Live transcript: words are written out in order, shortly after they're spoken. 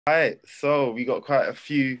Right, so we got quite a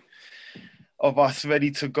few of us ready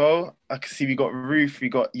to go. I can see we got Ruth, we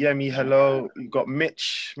got Yemi, hello, we got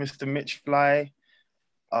Mitch, Mr. Mitch Fly.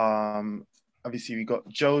 Um, Obviously we got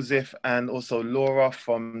Joseph and also Laura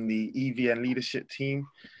from the EVN leadership team,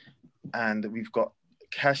 and we've got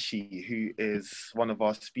Kashi, who is one of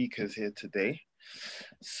our speakers here today.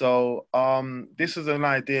 So this was an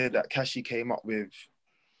idea that Kashi came up with,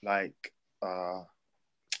 like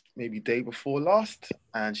maybe day before last,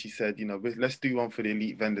 and she said, you know, let's do one for the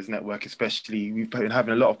Elite Vendors Network. Especially, we've been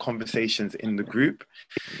having a lot of conversations in the group,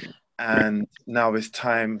 and now it's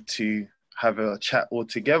time to have a chat all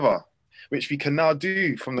together, which we can now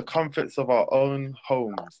do from the comforts of our own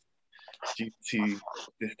homes due to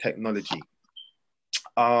this technology.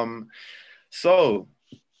 So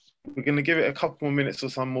we're going to give it a couple more minutes for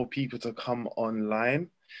some more people to come online,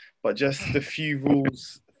 but just a few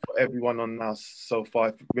rules for everyone on now so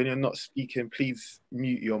far. When you're not speaking, please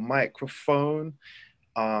mute your microphone.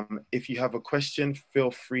 If you have a question,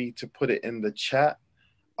 feel free to put it in the chat.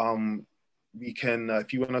 We can,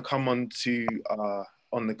 if you want to come on to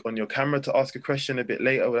on your camera to ask a question a bit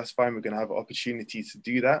later, that's fine. We're going to have an opportunity to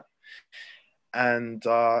do that. And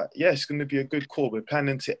yeah, it's going to be a good call. We're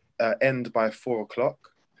planning to end by 4 o'clock.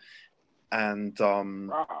 And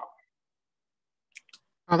Wow.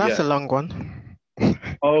 Oh, that's yeah. a long one.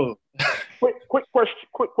 Oh, Quick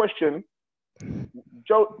question.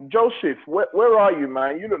 Joseph, where are you,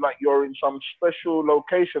 man? You look like you're in some special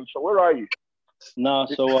location. So where are you? No,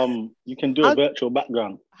 so you can do a virtual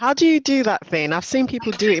background. How do you do that thing? I've seen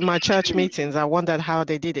people do it in my church meetings. I wondered how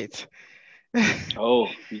they did it. Oh,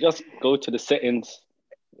 you just go to the settings.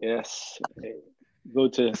 Yes. Go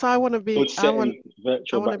to So I want to be. I want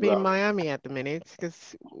virtual to be in background. Miami at the minute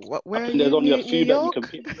because where I are think there's you? only a New few that you York? can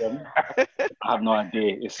pick from. I have no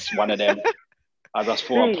idea. It's one of them. I just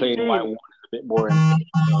thought playing white water is a bit boring.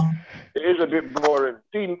 It is a bit boring.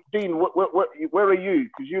 Dean, where are you?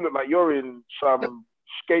 Because you look like you're in some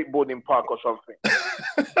skateboarding park or something.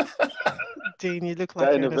 Dean, you look like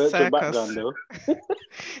you're in a circus. Background, though.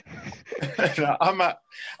 No, I'm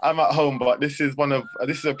at home, but this is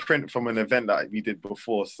a print from an event that we did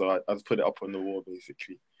before, so I just put it up on the wall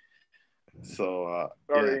basically. So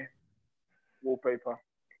sorry, yeah. Wallpaper.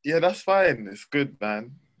 Yeah, that's fine. It's good,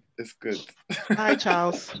 man. It's good. Hi,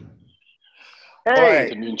 Charles. Hey, all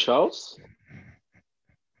right. You mean Charles?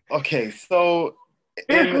 Okay, so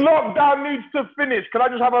this lockdown needs to finish. Can I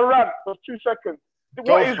just have a rant for 2 seconds?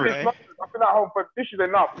 What is this? I've been at home, but this is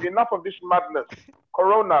enough. Enough of this madness.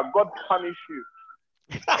 Corona, God punish you.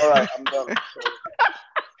 All right, I'm done.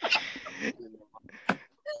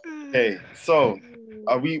 Okay, so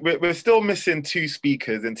we're still missing 2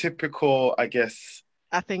 speakers in typical, I guess.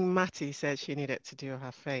 I think Matty said she needed to do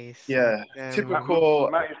her face. Yeah, typical.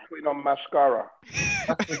 Matt is putting on mascara.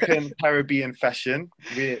 African Caribbean fashion.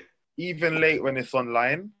 We're even late when it's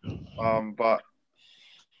online, but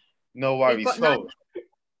no worries.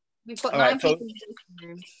 We've got nine people.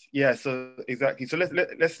 Yeah, so exactly. So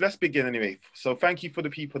let's begin anyway. So thank you for the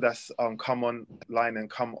people that's come online and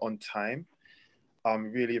come on time.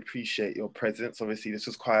 Really appreciate your presence. Obviously, this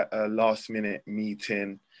was quite a last minute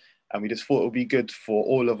meeting, and we just thought it would be good for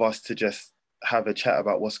all of us to just have a chat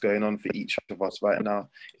about what's going on for each of us right now.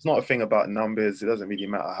 It's not a thing about numbers. It doesn't really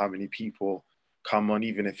matter how many people come on,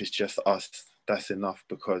 even if it's just us. That's enough,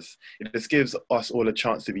 because it just gives us all a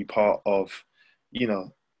chance to be part of, you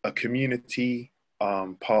know, a community,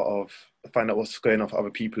 part of, find out what's going on for other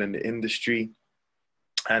people in the industry,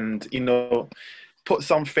 and, you know, put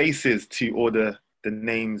some faces to all the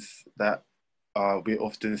names that we're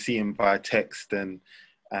often seeing via text, and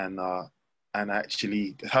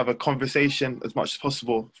actually have a conversation as much as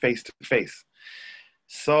possible face to face.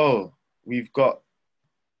 So we've got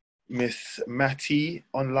Miss Matty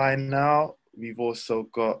online now. We've also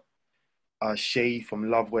got Seyi from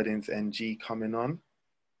Love Weddings NG coming on.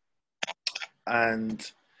 And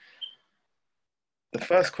the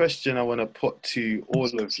first question I want to put to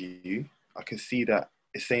all of you, I can see that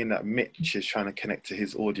it's saying that Mitch is trying to connect to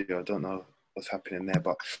his audio. I don't know what's happening there,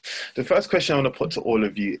 but the first question I want to put to all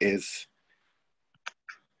of you is,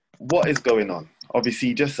 what is going on?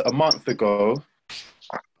 Obviously, just a month ago,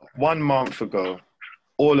 1 month ago,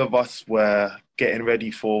 all of us were getting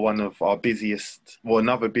ready for one of our busiest, well,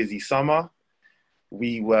 another busy summer.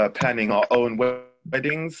 We were planning our own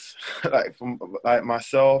weddings, like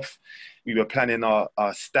myself. We were planning our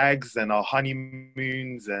stags and our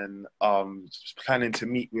honeymoons, and planning to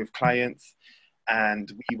meet with clients.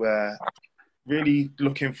 And we were really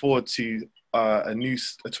looking forward to a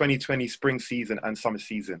 2020 spring season and summer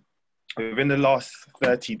season. Within the last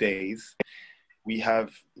 30 days, we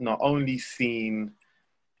have not only seen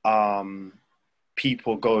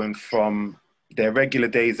people going from their regular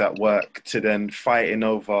days at work to then fighting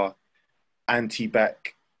over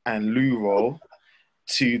anti-bac and loo roll,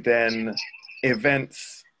 to then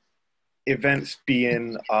events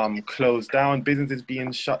being closed down, businesses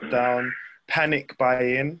being shut down, panic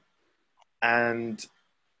buying, and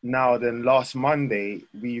now then last Monday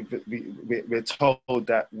we're told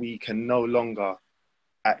that we can no longer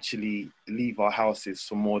actually leave our houses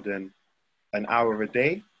for more than an hour a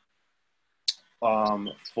day,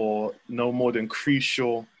 for no more than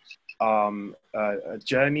crucial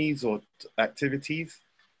journeys or activities.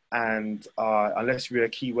 And unless we're a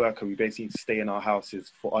key worker, we basically stay in our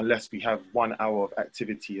houses for unless we have 1 hour of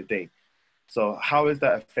activity a day. So how has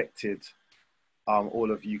that affected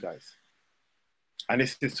all of you guys? And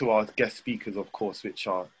this is to our guest speakers, of course, which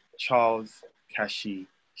are Charles, Kashi,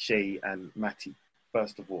 Seyi, and Matty.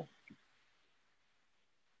 First of all,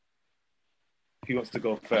 who wants to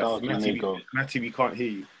go first? Charles, Matty, we can't hear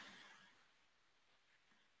you.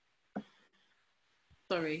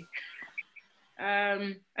 Sorry.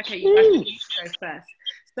 Okay, I can go first.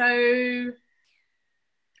 So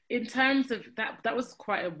in terms of that was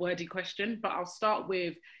quite a wordy question, but I'll start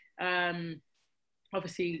with,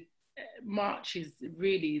 obviously, March is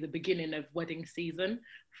really the beginning of wedding season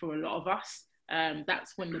for a lot of us.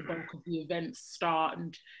 That's when the bulk of the events start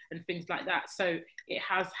and things like that. So it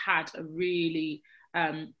has had a really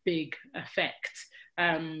big effect.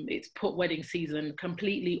 It's put wedding season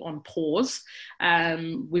completely on pause.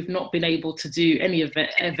 We've not been able to do any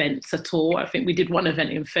events at all. I think we did one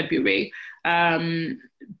event in February.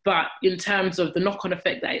 But in terms of the knock-on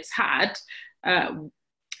effect that it's had,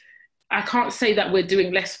 I can't say that we're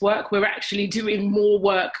doing less work. We're actually doing more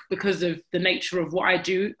work because of the nature of what I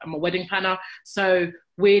do. I'm a wedding planner. So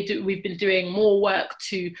we've been doing more work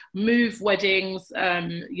to move weddings,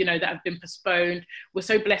 that have been postponed. We're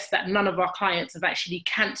so blessed that none of our clients have actually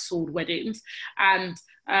cancelled weddings. And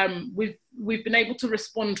we've been able to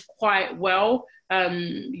respond quite well,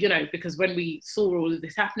 because when we saw all of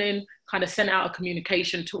this happening, kind of sent out a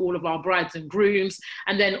communication to all of our brides and grooms,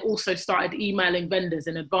 and then also started emailing vendors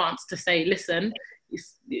in advance to say, listen,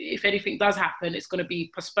 if anything does happen, it's going to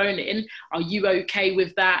be postponing. Are you okay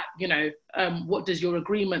with that? What does your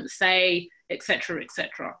agreement say, etc.,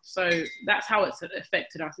 etc. So that's how it's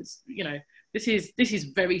affected us. It's, this is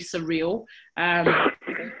very surreal.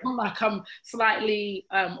 Like I'm slightly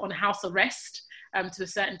on house arrest to a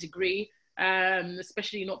certain degree,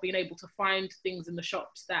 especially not being able to find things in the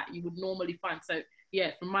shops that you would normally find. So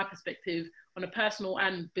yeah, from my perspective, on a personal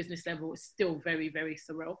and business level, it's still very, very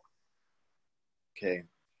surreal. Okay,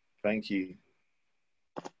 thank you.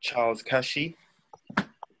 Charles, Kashi?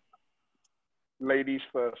 Ladies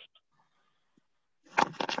first.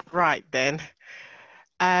 Right then.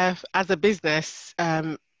 As a business,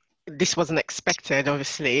 this wasn't expected,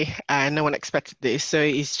 obviously. No one expected this. So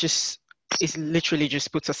it's literally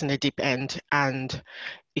just put us in the deep end, and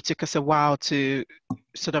it took us a while to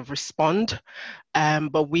sort of respond.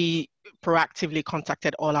 But we proactively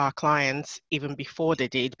contacted all our clients even before they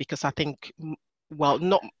did, because I think, well,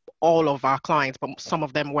 not all of our clients, but some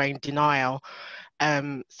of them were in denial.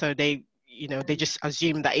 So they just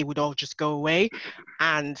assumed that it would all just go away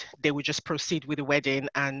and they would just proceed with the wedding,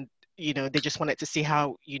 and they just wanted to see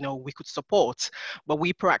how we could support. But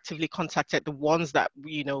we proactively contacted the ones that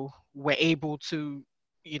were able to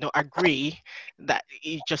agree that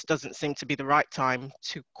it just doesn't seem to be the right time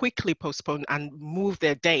to quickly postpone and move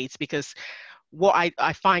their dates, because what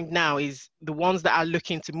I find now is the ones that are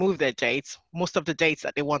looking to move their dates, most of the dates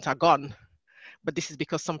that they want are gone. But this is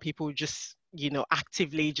because some people just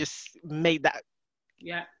actively just made that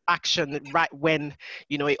action right when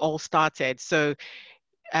it all started. So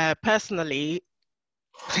personally,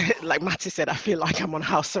 like Matty said, I feel like I'm on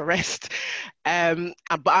house arrest.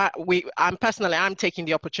 But I'm taking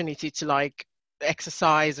the opportunity to like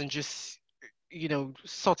exercise and just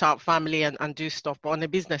sort out family and do stuff. But on a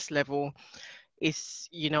business level, it's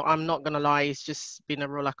I'm not gonna lie, it's just been a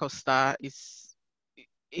roller coaster. It's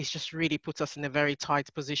just really put us in a very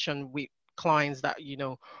tight position with clients that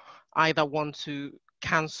either want to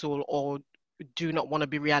cancel or do not want to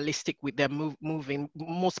be realistic with their moving.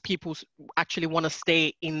 Most people actually want to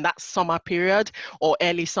stay in that summer period or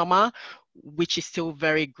early summer, which is still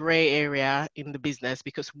very gray area in the business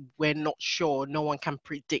because we're not sure. No one can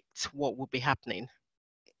predict what will be happening.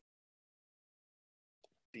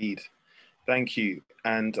 Indeed. Thank you.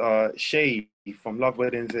 And Seyi from Love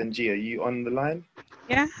Weddings NG, are you on the line?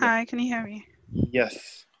 Yeah, hi, can you hear me?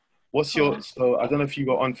 Yes. What's your, so I don't know if you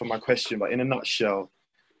got on for my question, but in a nutshell,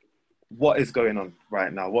 what is going on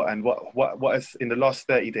right now? What is in the last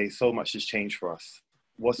 30 days, so much has changed for us.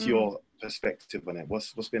 What's your perspective on it?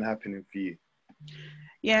 What's been happening for you?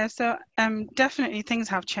 Yeah, so definitely things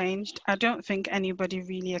have changed. I don't think anybody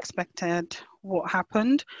really expected what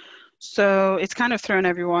happened. So it's kind of thrown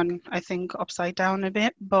everyone, I think, upside down a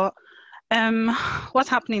bit. But what's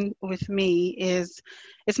happening with me is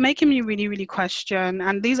it's making me really, really question.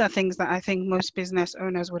 And these are things that I think most business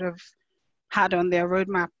owners would have had on their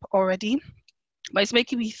roadmap already. But it's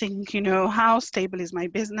making me think, you know, how stable is my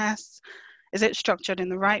business? Is it structured in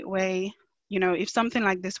the right way? You know, if something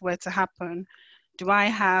like this were to happen, do I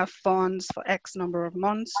have funds for X number of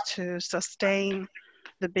months to sustain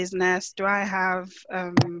the business? Do I have,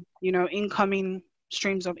 you know, incoming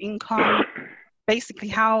streams of income? Basically,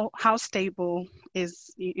 how stable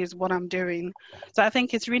is what I'm doing? So I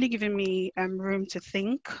think it's really giving me room to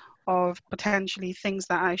think of potentially things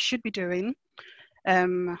that I should be doing.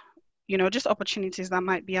 You know, just opportunities that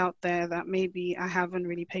might be out there that maybe I haven't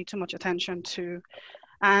really paid too much attention to.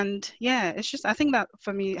 And yeah, it's just, I think that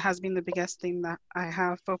for me has been the biggest thing that I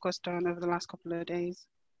have focused on over the last couple of days.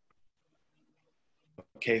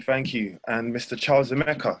 Okay, thank you. And Mr. Charles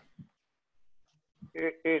Emeka?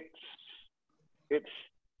 It's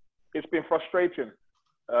been frustrating.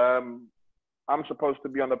 I'm supposed to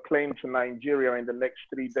be on a plane to Nigeria in the next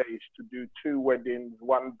 3 days to do 2 weddings,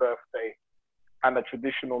 1 birthday, and a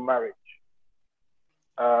traditional marriage.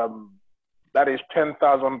 That is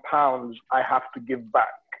 £10,000 I have to give back.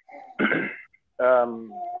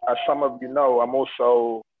 As some of you know, I'm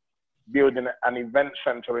also building an event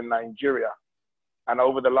center in Nigeria. And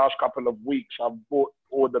over the last couple of weeks, I've bought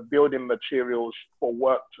all the building materials for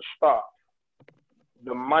work to start.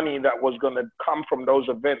 The money that was going to come from those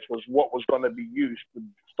events was what was going to be used to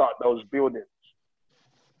start those buildings.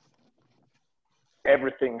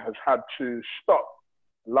 Everything has had to stop.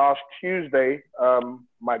 Last Tuesday,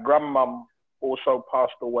 my grandmom also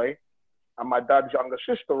passed away, and my dad's younger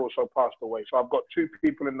sister also passed away. So I've got 2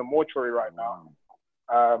 people in the mortuary right now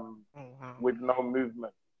with no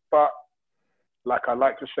movement. But like I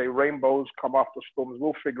like to say, rainbows come after storms.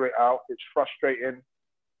 We'll figure it out. It's frustrating.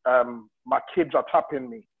 My kids are tapping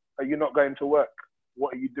me. Are you not going to work?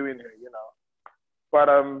 What are you doing here? You know. But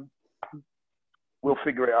we'll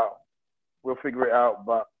figure it out. We'll figure it out.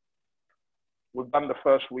 But we've done the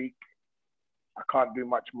first week. I can't do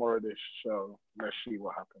much more of this. So let's see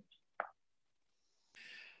what happens.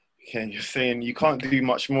 Okay, you're saying you can't do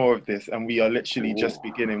much more of this, and we are literally just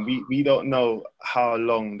beginning. We don't know how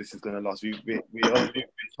long this is going to last. We're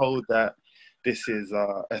told that this is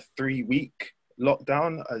a 3-week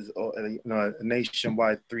lockdown, a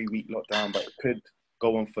nationwide 3-week lockdown, but it could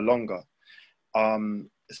go on for longer.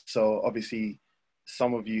 So obviously,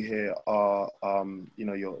 some of you here are, you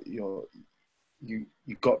know,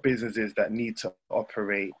 you've got businesses that need to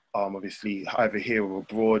operate, obviously either here or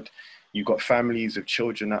abroad. You've got families with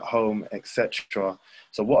children at home, etc.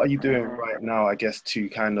 So what are you doing right now, I guess, to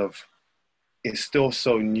kind of, it's still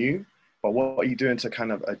so new, but what are you doing to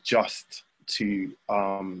kind of adjust to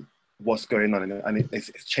what's going on? And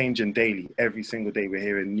it's changing daily. Every single day we're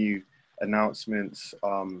hearing new announcements,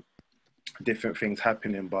 different things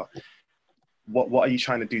happening. But what are you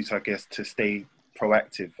trying to do to, I guess, to stay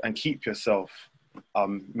proactive and keep yourself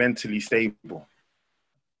mentally stable?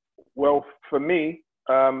 Well, for me,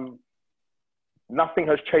 nothing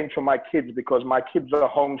has changed for my kids because my kids are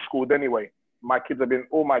homeschooled anyway.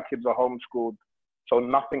 All my kids are homeschooled, so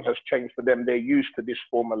nothing has changed for them. They're used to this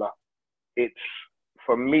formula. It's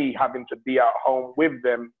for me having to be at home with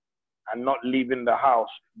them and not leaving the house.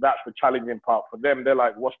 That's the challenging part for them. They're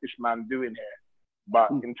like, what's this man doing here?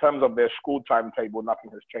 But in terms of their school timetable,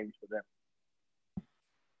 nothing has changed for them.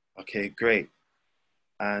 Okay, great.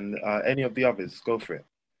 And any of the others, go for it.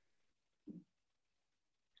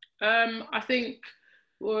 I think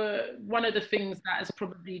one of the things that has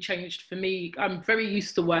probably changed for me, I'm very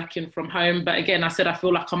used to working from home, but again, I said I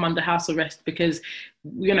feel like I'm under house arrest because,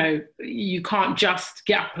 you know, you can't just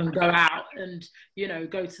get up and go out and, you know,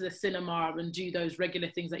 go to the cinema and do those regular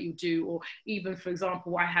things that you do. Or even, for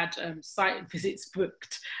example, I had site visits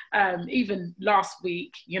booked, even last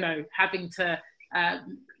week, you know, having to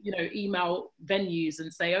you know, email venues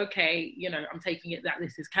and say, okay, you know, I'm taking it that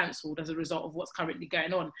this is cancelled as a result of what's currently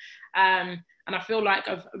going on. And I feel like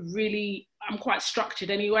I'm quite structured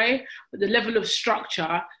anyway, but the level of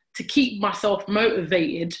structure to keep myself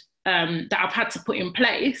motivated that I've had to put in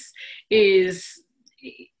place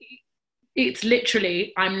it's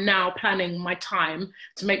literally, I'm now planning my time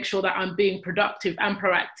to make sure that I'm being productive and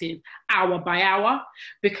proactive hour by hour,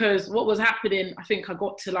 because what was happening, I think I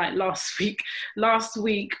got to like last week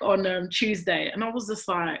on Tuesday, and I was just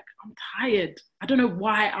like, I'm tired. I don't know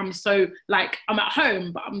why I'm so, like, I'm at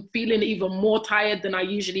home, but I'm feeling even more tired than I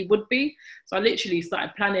usually would be. So I literally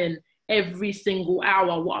started planning every single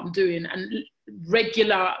hour what I'm doing, and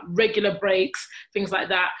regular breaks, things like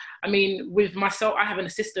that. I mean, with myself, I have an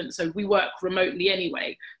assistant, so we work remotely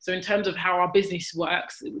anyway. So in terms of how our business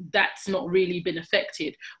works, that's not really been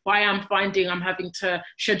affected. But I am finding I'm having to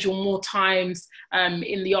schedule more times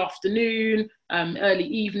in the afternoon, early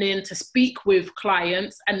evening, to speak with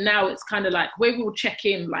clients. And now it's kind of like where we'll check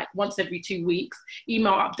in like once every 2 weeks,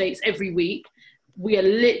 email updates every week. We are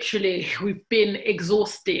literally, we've been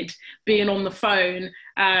exhausted being on the phone,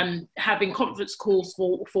 having conference calls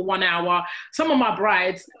for 1 hour. Some of my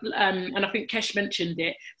brides, and I think Kesh mentioned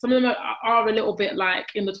it, some of them are a little bit like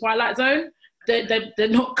in the twilight zone. They're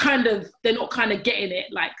not kind of getting it,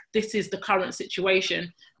 like this is the current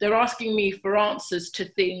situation. They're asking me for answers to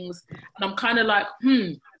things, and I'm kind of like,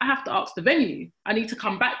 I have to ask the venue. I need to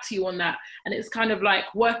come back to you on that. And it's kind of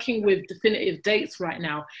like working with definitive dates right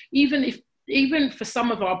now. Even for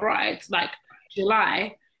some of our brides, like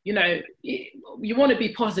July, you know, you want to be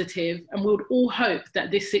positive, and we would all hope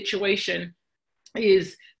that this situation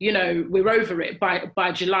is, you know, we're over it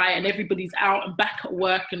by July, and everybody's out and back at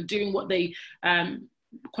work and doing what they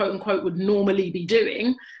quote unquote would normally be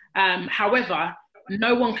doing. However,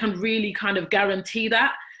 no one can really kind of guarantee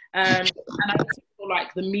that. And I feel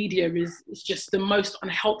like the media is just the most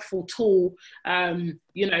unhelpful tool,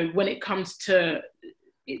 you know, when it comes to,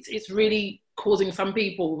 it's really causing some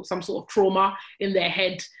people some sort of trauma in their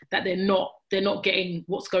head that they're not getting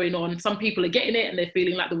what's going on. Some people are getting it and they're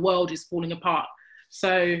feeling like the world is falling apart.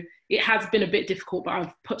 So it has been a bit difficult, but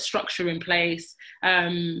I've put structure in place,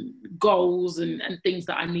 goals and things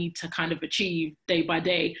that I need to kind of achieve day by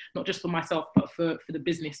day, not just for myself, but for the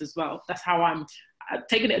business as well. That's how I'm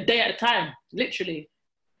taking it a day at a time, literally.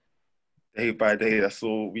 Day by day, that's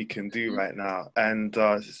all we can do right now. And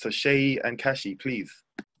so Seyi and Kashi, please.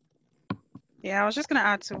 Yeah, I was just going to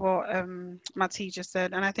add to what Mati just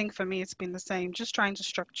said. And I think for me, it's been the same, just trying to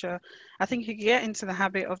structure. I think you get into the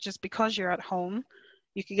habit of, just because you're at home,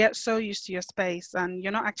 you can get so used to your space and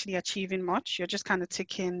you're not actually achieving much. You're just kind of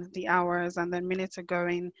ticking the hours and then minutes are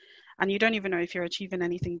going and you don't even know if you're achieving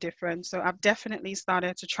anything different. So I've definitely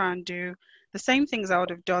started to try and do the same things I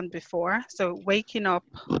would have done before. So waking up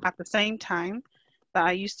at the same time that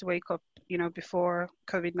I used to wake up, you know, before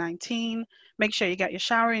COVID-19, make sure you get your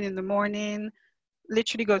shower in the morning,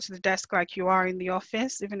 literally go to the desk like you are in the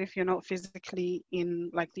office, even if you're not physically in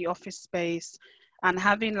like the office space, and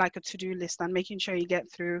having like a to-do list and making sure you get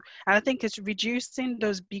through. And I think it's reducing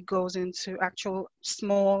those big goals into actual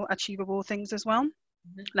small achievable things as well.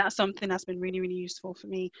 That's something that's been really, really useful for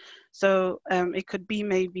me. So it could be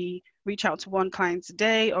maybe reach out to 1 client a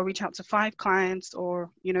day, or reach out to 5 clients, or,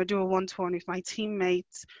 you know, do a one-to-one with my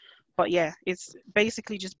teammates. But yeah, it's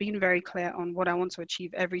basically just being very clear on what I want to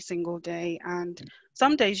achieve every single day. And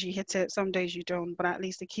some days you hit it, some days you don't, but at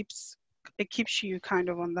least it keeps you kind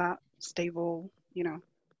of on that stable, you know,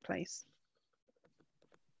 place.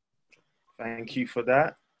 Thank you for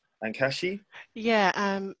that. And Kashi?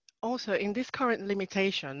 Yeah, also in this current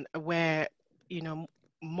limitation where, you know,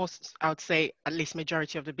 most, I would say at least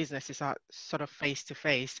majority of the businesses are sort of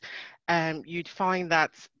face-to-face, you'd find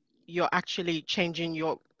that you're actually changing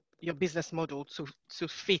your business model to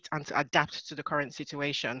fit and to adapt to the current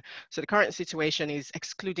situation. So the current situation is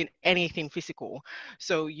excluding anything physical.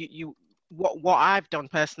 So what I've done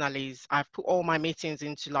personally is I've put all my meetings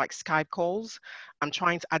into like Skype calls. I'm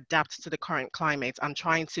trying to adapt to the current climate. I'm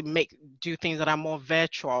trying to do things that are more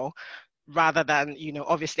virtual, rather than, you know,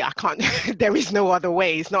 obviously I can't, there is no other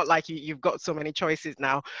way. It's not like you've got so many choices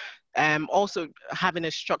now. Also having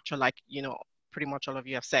a structure, like, you know, pretty much all of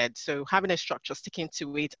you have said. So having a structure, sticking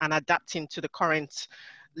to it and adapting to the current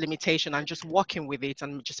limitation and just working with it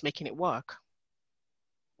and just making it work.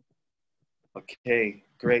 Okay,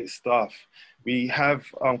 great stuff. We have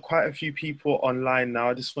quite a few people online now.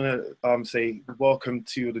 I just want to say welcome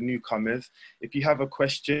to the newcomers. If you have a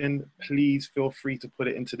question, please feel free to put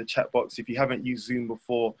it into the chat box. If you haven't used Zoom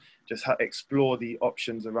before, just explore the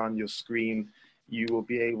options around your screen. You will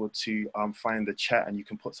be able to find the chat and you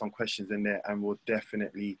can put some questions in there, and we'll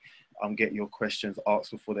definitely get your questions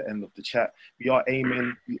asked before the end of the chat. We are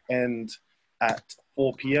aiming to end at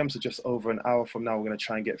 4 p.m. So just over an hour from now, we're going to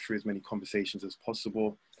try and get through as many conversations as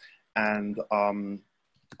possible. And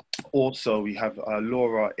also we have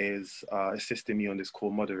Laura is assisting me on this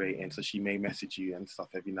call, moderating, so she may message you and stuff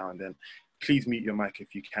every now and then. Please mute your mic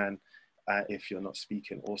if you can, if you're not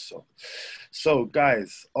speaking also. So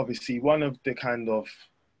guys, obviously one of the kind of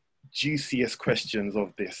juiciest questions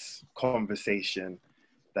of this conversation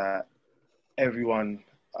that everyone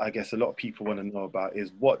I guess a lot of people want to know about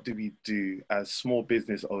is, what do we do as small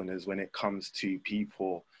business owners when it comes to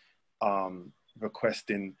people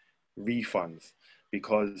requesting refunds?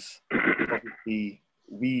 Because obviously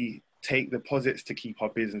we take deposits to keep our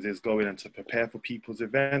businesses going and to prepare for people's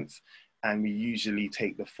events, and we usually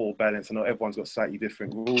take the full balance. I know everyone's got slightly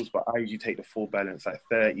different rules, but I usually take the full balance like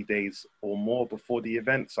 30 days or more before the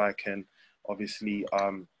event, so I can obviously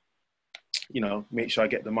you know, make sure I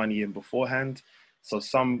get the money in beforehand. So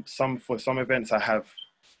for some events I have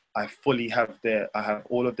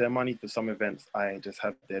all of their money. For some events I just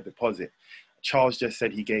have their deposit. Charles just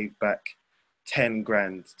said he gave back 10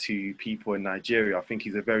 grand to people in Nigeria. I think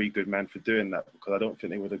he's a very good man for doing that, because I don't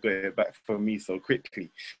think they would have got it back from me so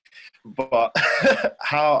quickly. But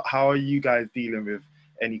how are you guys dealing with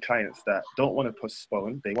any clients that don't want to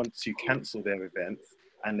postpone, they want to cancel their events,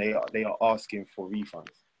 and they are asking for refunds?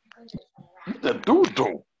 The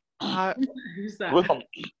doodle. Who's that?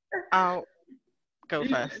 I'll go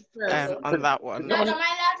first on that one. Am I allowed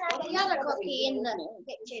to have the other cookie in the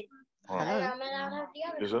kitchen? Hello. Am I allowed to have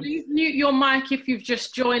the other? Please mute your mic if you've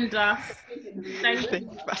just joined us. Thank you.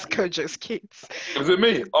 That's Kojo's kids. Is it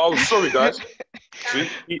me? Oh, sorry, guys.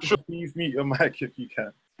 Please mute your mic if you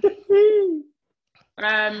can.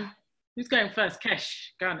 Who's going first?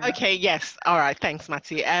 Kesh, go on. Okay, yes. All right, thanks,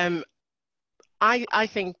 Matty. I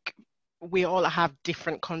think we all have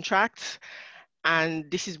different contracts, and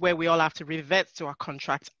this is where we all have to revert to our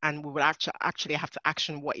contracts, and we will actually have to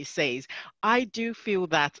action what it says. I do feel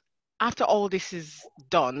that after all this is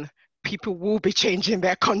done, people will be changing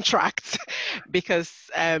their contracts because,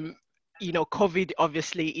 you know, COVID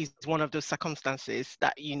obviously is one of those circumstances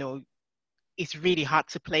that, you know, it's really hard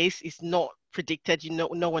to place. It's not predicted. You know,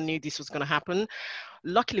 no one knew this was going to happen.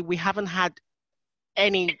 Luckily, we haven't had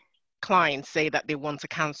any clients say that they want to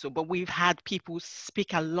cancel, but we've had people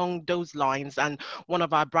speak along those lines, and one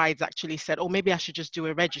of our brides actually said, oh, maybe I should just do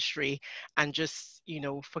a registry and just, you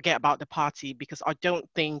know, forget about the party, because I don't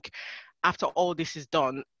think after all this is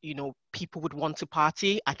done, you know, people would want to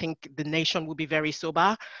party. I think the nation will be very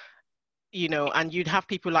sober, you know, and you'd have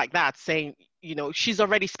people like that saying, you know, she's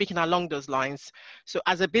already speaking along those lines. So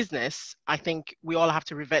as a business, I think we all have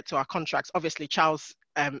to revert to our contracts. Obviously, Charles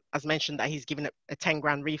has mentioned that he's given a 10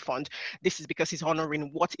 grand refund. This is because he's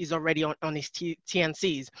honoring what is already on his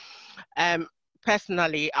TNCs.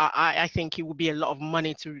 Personally, I think it would be a lot of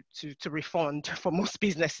money to refund for most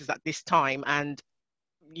businesses at this time. And,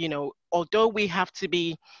 you know, although we have to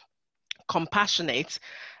be compassionate,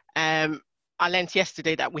 I learned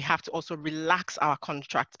yesterday that we have to also relax our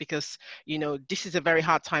contracts, because, you know, this is a very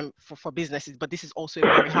hard time for businesses, but this is also a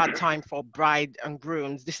very hard time for bride and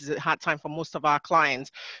grooms. This is a hard time for most of our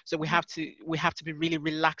clients. So we have to be really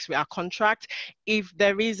relaxed with our contract. If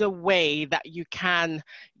there is a way that you can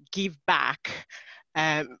give back,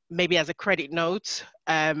 maybe as a credit note,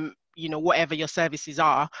 you know, whatever your services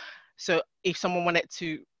are. So if someone wanted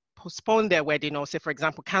to postpone their wedding, or say, for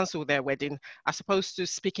example, cancel their wedding, as opposed to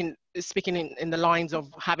speaking in the lines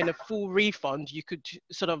of having a full refund, you could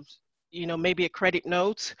sort of, you know, maybe a credit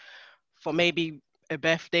note for maybe a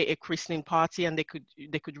birthday, a christening party, and they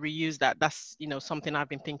could reuse that. That's, you know, something I've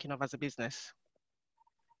been thinking of as a business.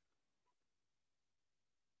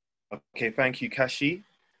 Okay, thank you, Kashi.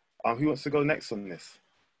 Who wants to go next on this?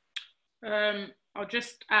 I'll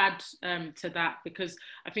just add to that, because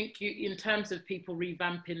I think in terms of people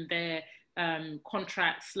revamping their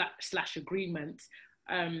contracts / agreements,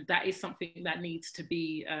 that is something that needs to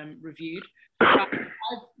be reviewed. But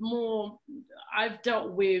I've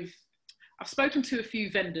spoken to a few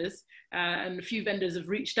vendors, and a few vendors have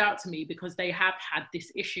reached out to me because they have had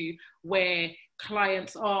this issue where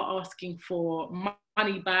clients are asking for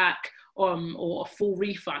money back or a full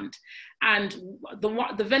refund. And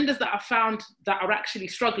the vendors that I found that are actually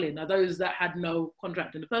struggling are those that had no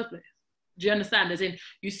contract in the first place. Do you understand? As in,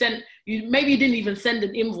 maybe you didn't even send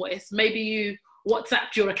an invoice, maybe you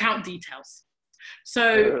WhatsApped your account details.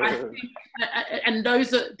 So I think, and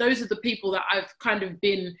those are the people that I've kind of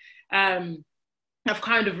been, I've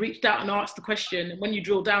kind of reached out and asked the question, when you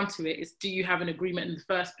drill down to it, is, do you have an agreement in the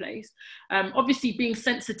first place? Obviously, being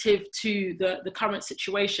sensitive to the current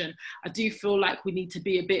situation, I do feel like we need to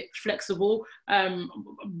be a bit flexible.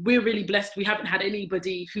 We're really blessed. We haven't had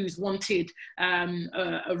anybody who's wanted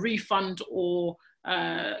a refund or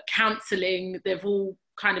cancelling. They've all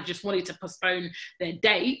kind of just wanted to postpone their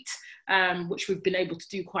date, which we've been able to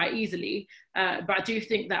do quite easily. But I do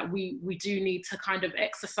think that we do need to kind of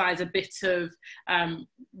exercise a bit of,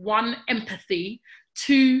 one, empathy,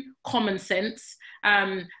 two, common sense,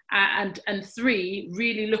 and three,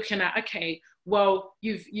 really looking at, okay, well,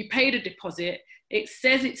 you paid a deposit, It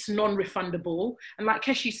says it's non-refundable, and like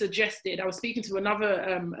Kashi suggested, I was speaking to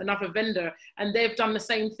another vendor, and they've done the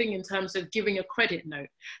same thing in terms of giving a credit note.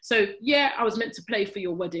 So yeah, I was meant to pay for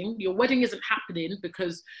your wedding. Your wedding isn't happening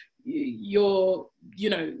because there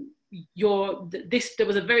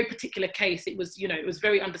was a very particular case. It was, it was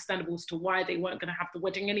very understandable as to why they weren't going to have the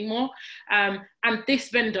wedding anymore. And this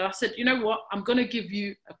vendor said, you know what, I'm going to give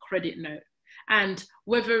you a credit note. And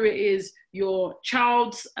whether it is your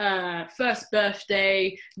child's first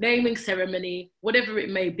birthday, naming ceremony, whatever it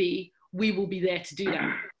may be, we will be there to do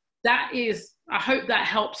that. That is, I hope that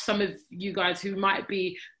helps some of you guys who might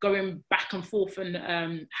be going back and forth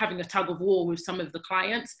and having a tug of war with some of the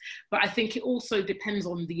clients. But I think it also depends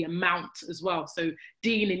on the amount as well. So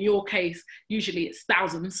Dean, in your case, usually it's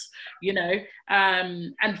thousands,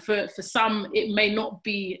 and for some, it may not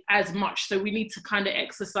be as much. So we need to kind of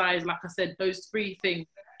exercise, like I said, those three things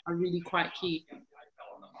are really quite key.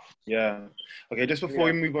 Yeah. Okay, just before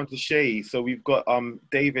we move on to Seyi, so we've got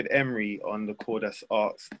David Emery on the call that's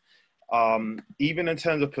asked, even in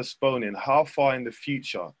terms of postponing, how far in the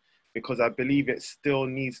future? Because I believe it still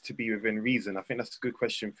needs to be within reason. I think that's a good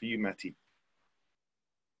question for you, Matty.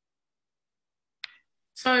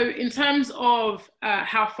 So in terms of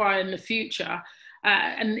how far in the future,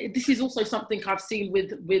 and this is also something I've seen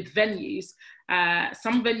with venues,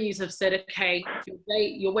 some venues have said, okay,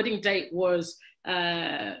 your wedding date was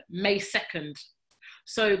May 2nd.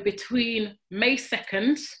 So between May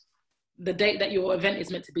 2nd, the date that your event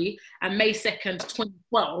is meant to be, and May 2nd,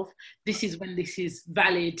 2012, this is when this is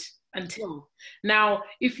valid until. Now,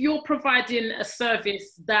 if you're providing a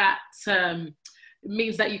service that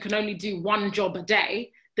means that you can only do one job a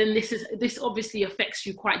day, then this obviously affects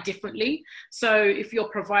you quite differently. So if you're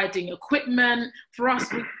providing equipment, for us,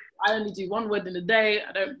 I only do one wedding a day.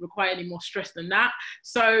 I don't require any more stress than that.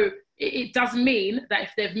 So it does mean that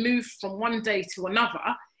if they've moved from one day to another,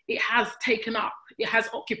 it has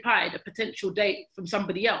occupied a potential date from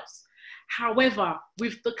somebody else. However,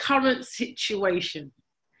 with the current situation,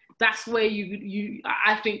 that's where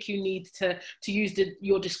I think you need to use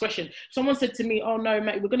your discretion. Someone said to me, oh no,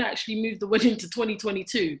 mate, we're gonna actually move the wedding to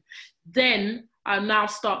 2022. Then I now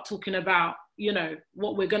start talking about,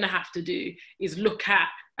 what we're gonna have to do is look at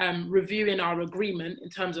reviewing our agreement in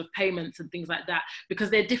terms of payments and things like that, because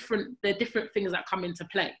they're different things that come into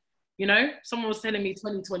play. Someone was telling me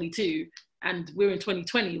 2022 and we're in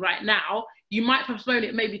 2020 right now. You might postpone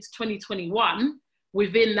it maybe to 2021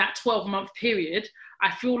 within that 12-month period. I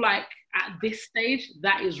feel like at this stage,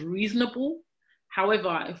 that is reasonable.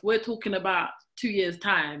 However, if we're talking about 2 years'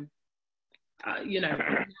 time, we have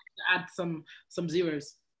to add some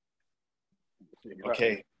zeros.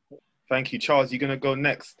 Okay. Thank you, Charles. You're going to go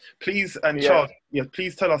next. Please, and Charles,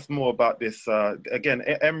 please tell us more about this. Again,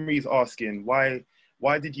 Emery's asking,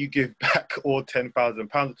 why did you give back all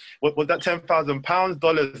 £10,000? Was that £10,000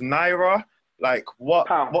 dollars, naira? Like what?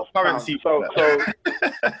 Pounds, what currency?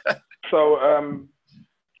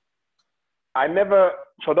 I never.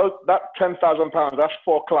 So that £10,000, that's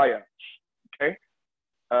 4 clients. Okay.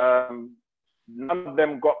 None of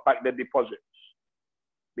them got back their deposits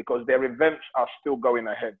because their events are still going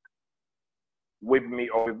ahead with me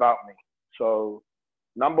or without me. So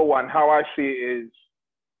number one, how I see it is,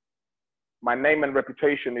 my name and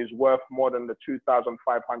reputation is worth more than the £2,500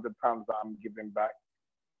 that I'm giving back.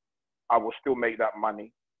 I will still make that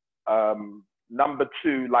money. Number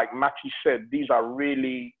two, like Matty said,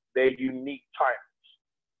 they're unique times.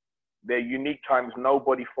 They're unique times.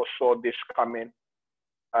 Nobody foresaw this coming.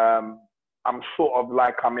 I'm sort of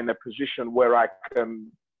like I'm in a position where I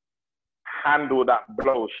can handle that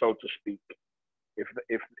blow, so to speak,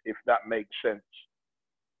 if that makes sense.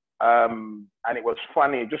 And it was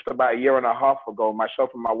funny, just about 1.5 years ago, myself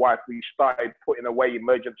and my wife, we started putting away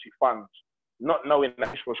emergency funds, not knowing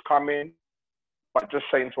that this was coming, but just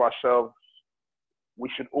saying to ourselves, we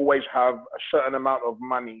should always have a certain amount of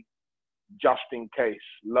money just in case.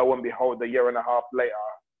 Lo and behold, 1.5 years later,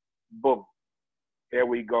 boom, here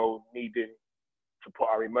we go, needing to put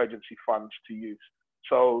our emergency funds to use.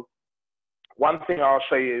 So one thing I'll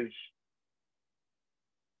say is,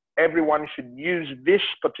 everyone should use this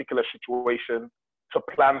particular situation to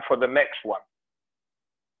plan for the next one.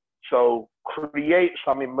 So create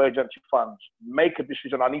some emergency funds, make a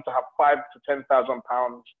decision. I need to have £5,000 to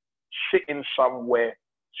 £10,000 sitting somewhere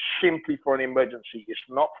simply for an emergency. It's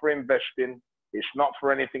not for investing. It's not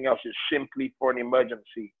for anything else. It's simply for an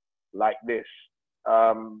emergency like this.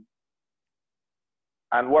 And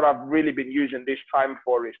what I've really been using this time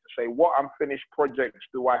for is to say, what unfinished projects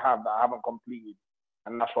do I have that I haven't completed?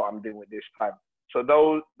 And that's what I'm doing with this time. So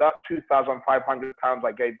that £2,500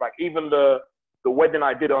 I gave back, even the wedding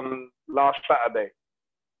I did on last Saturday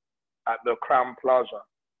at the Crown Plaza.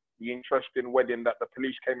 The interesting wedding that the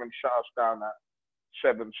police came and shut us down at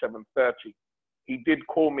 7:30. He did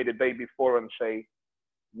call me the day before and say,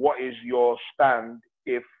 what is your stand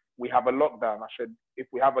if we have a lockdown? I said, if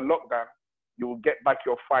we have a lockdown, you will get back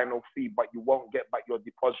your final fee, but you won't get back your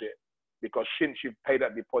deposit, because since you've paid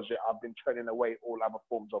that deposit, I've been turning away all other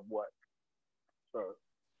forms of work. So.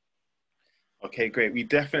 Okay, great. We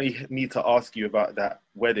definitely need to ask you about that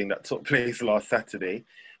wedding that took place last Saturday.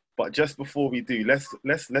 But just before we do, let's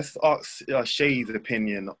ask Seyi's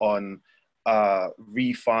opinion on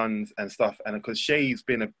refunds and stuff. And because Seyi's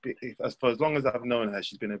been for as long as I've known her,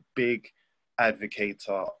 she's been a big advocate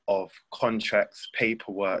of contracts,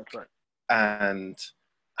 paperwork, and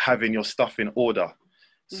having your stuff in order.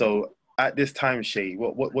 So at this time, Seyi,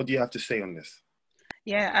 what do you have to say on this?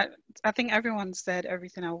 Yeah, I think everyone said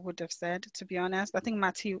everything I would have said, to be honest. I think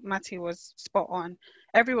Matty was spot on.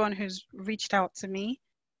 Everyone who's reached out to me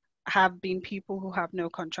have been people who have no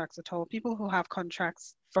contracts at all. People who have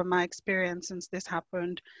contracts, from my experience since this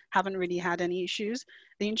happened, haven't really had any issues.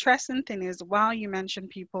 The interesting thing is, while you mentioned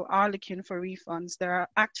people are looking for refunds, there are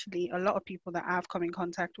actually a lot of people that I've come in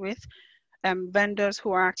contact with, vendors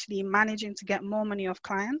who are actually managing to get more money off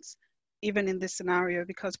clients, even in this scenario,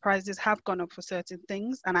 because prices have gone up for certain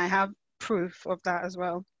things, and I have proof of that as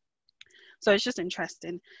well. So it's just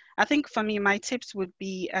interesting. I think for me, my tips would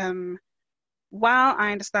be, while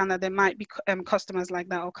I understand that there might be customers like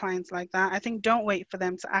that or clients like that, I think don't wait for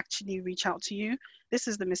them to actually reach out to you. This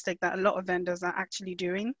is the mistake that a lot of vendors are actually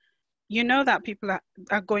doing. You know that people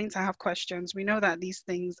are going to have questions. We know that these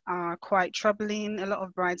things are quite troubling. A lot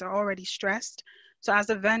of brides are already stressed. So as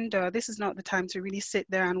a vendor, this is not the time to really sit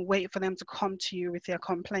there and wait for them to come to you with their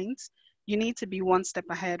complaints. You need to be one step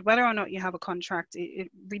ahead. Whether or not you have a contract, it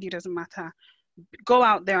really doesn't matter. Go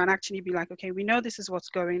out there and actually be like, okay, we know this is what's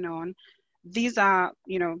going on. These are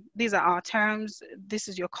our terms. This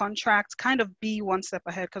is your contract. Kind of be one step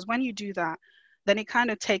ahead, because when you do that, then it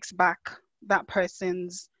kind of takes back that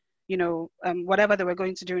person's, whatever they were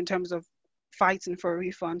going to do in terms of fighting for a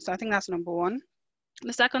refund. So I think that's number one.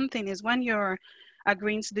 The second thing is, when you're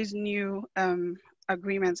agreeing to these new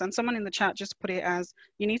agreements, and someone in the chat just put it as,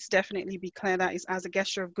 you need to definitely be clear that it's as a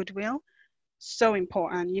gesture of goodwill. So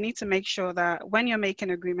important. You need to make sure that when you're making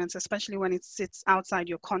agreements, especially when it sits outside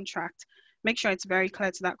your contract, make sure it's very clear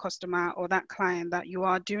to that customer or that client that you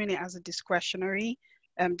are doing it as a discretionary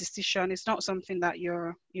decision. It's not something that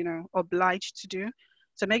you're, obliged to do.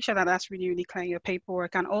 So make sure that that's really, really clear in your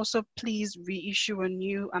paperwork. And also, please reissue a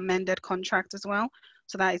new amended contract as well,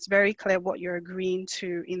 so that it's very clear what you're agreeing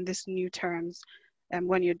to in this new terms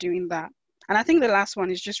when you're doing that. And I think the last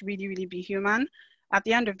one is just really, really be human. At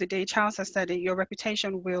the end of the day, Charles has said it, your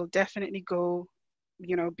reputation will definitely go,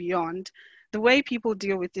 beyond. The way people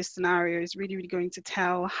deal with this scenario is really, really going to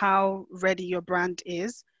tell how ready your brand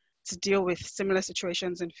is to deal with similar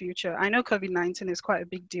situations in future. I know COVID-19 is quite a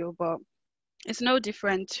big deal, but it's no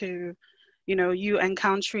different to, you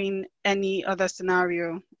encountering any other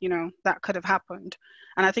scenario, that could have happened.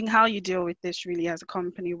 And I think how you deal with this really as a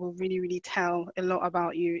company will really, really tell a lot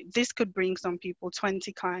about you. This could bring some people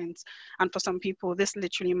 20 clients, and for some people, this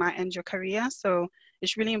literally might end your career. So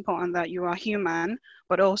it's really important that you are human,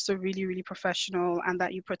 but also really, really professional, and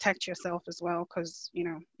that you protect yourself as well, because,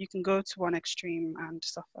 you can go to one extreme and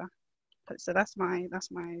suffer. So that's my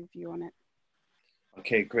view on it.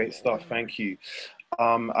 Okay, great stuff. Thank you.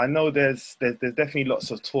 I know there's definitely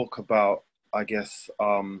lots of talk about, I guess,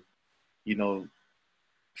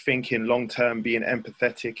 thinking long term, being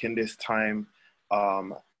empathetic in this time,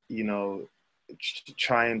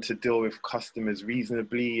 trying to deal with customers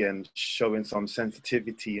reasonably and showing some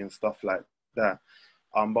sensitivity and stuff like that.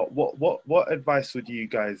 But what advice would you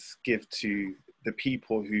guys give to the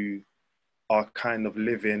people who are kind of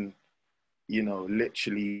living,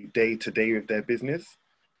 literally day to day with their business?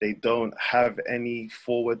 They don't have any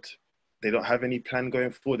they don't have any plan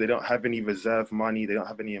going forward. They don't have any reserve money. They don't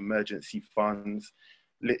have any emergency funds.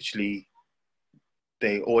 Literally,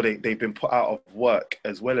 they've been put out of work,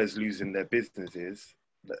 as well as losing their businesses,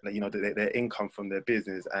 their income from their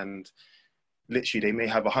business. And literally, they may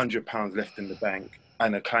have £100 left in the bank,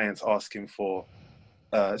 and a client's asking for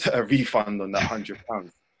a refund on that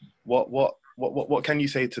 £100. What can you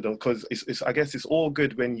say to them? Because I guess it's all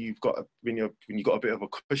good when you've got a bit of a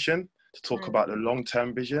cushion to talk about the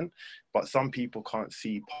long-term vision, but some people can't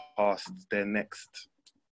see past their next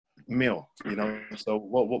meal, So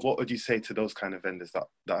what would you say to those kind of vendors that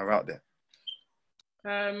are out there?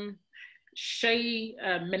 Seyi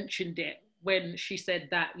mentioned it when she said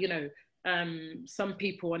that, some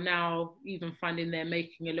people are now even finding they're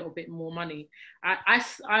making a little bit more money.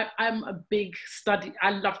 I'm a big study.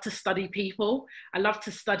 I love to study people. I love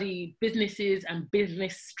to study businesses and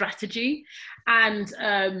business strategy. And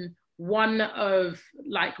one of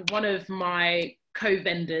my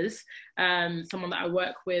co-vendors, someone that I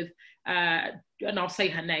work with, and I'll say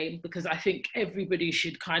her name because I think everybody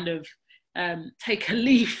should kind of take a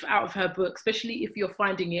leaf out of her book, especially if you're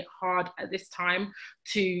finding it hard at this time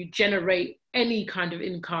to generate any kind of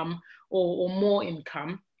income or more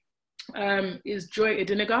income, is Joy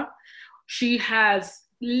Ediniga. She has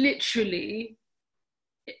literally,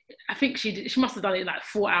 I think she must have done it in like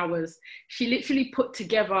 4 hours. She literally put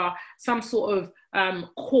together some sort of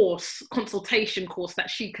consultation course that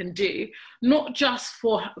she can do, not just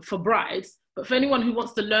for brides, but for anyone who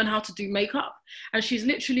wants to learn how to do makeup. And she's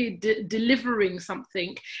literally delivering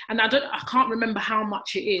something, and I can't remember how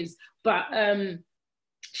much it is, but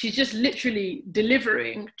she's just literally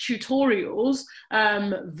delivering tutorials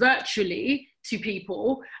virtually to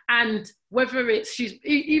people. And whether it's,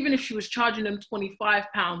 even if she was charging them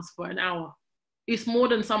 £25 for an hour, it's more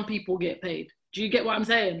than some people get paid. Do you get what I'm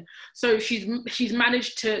saying? So she's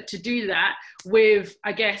managed to do that with,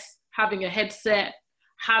 I guess, having a headset,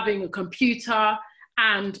 having a computer,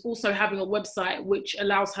 and also having a website which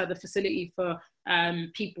allows her the facility for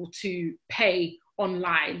people to pay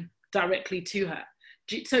online directly to her.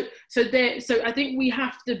 So I think we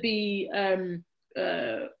have to be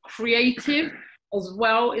creative as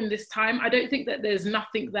well in this time. I don't think that there's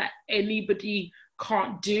nothing that anybody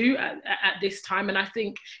can't do at this time. And I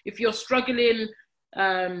think if you're struggling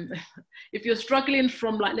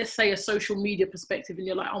from, like, let's say a social media perspective, and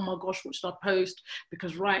you're like, oh my gosh, what should I post?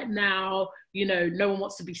 Because right now, you know, no one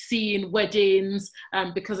wants to be seeing weddings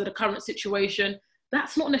because of the current situation.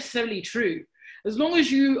 That's not necessarily true. As long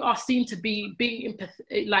as you are seen to be being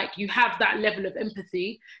like you have that level of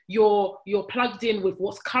empathy, you're plugged in with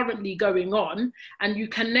what's currently going on, and you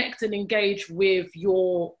connect and engage with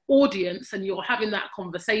your audience, and you're having that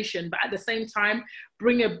conversation, but at the same time,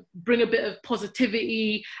 bring a bit of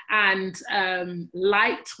positivity and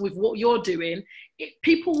light with what you're doing.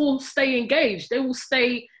 People will stay engaged. They'll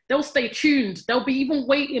stay tuned. They'll be even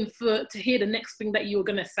waiting to hear the next thing that you're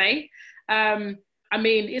gonna say. I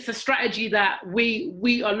mean, it's a strategy that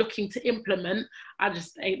we are looking to implement. I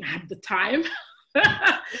just ain't had the time.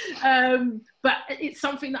 But it's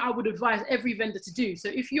something that I would advise every vendor to do. So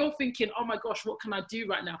if you're thinking, oh my gosh, what can I do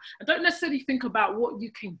right now? And don't necessarily think about what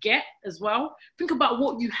you can get as well. Think about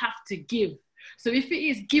what you have to give. So if it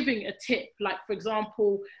is giving a tip, like for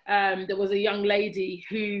example, there was a young lady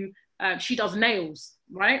who, she does nails,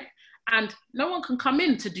 right? And no one can come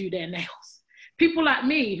in to do their nails. People like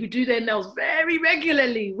me who do their nails very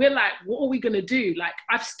regularly, we're like, what are we gonna do? Like,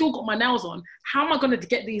 I've still got my nails on. How am I gonna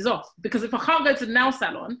get these off? Because if I can't go to the nail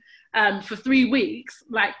salon for 3 weeks,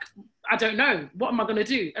 like, I don't know, what am I gonna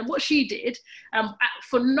do? And what she did,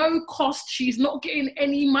 for no cost, she's not getting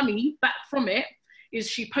any money back from it, is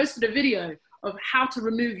she posted a video of how to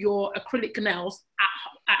remove your acrylic nails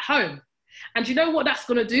at home. And you know what that's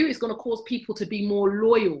going to do? It's going to cause people to be more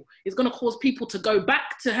loyal. It's going to cause people to go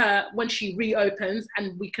back to her when she reopens,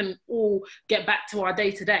 and we can all get back to our day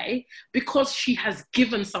to day, because she has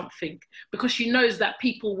given something, because she knows that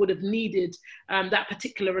people would have needed that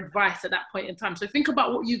particular advice at that point in time. So think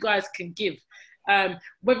about what you guys can give,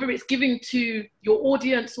 whether it's giving to your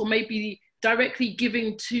audience or maybe directly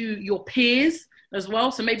giving to your peers as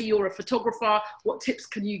well. So maybe you're a photographer, what tips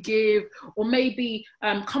can you give? Or maybe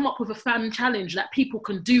come up with a fun challenge that people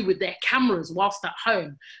can do with their cameras whilst at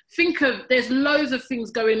home. There's loads of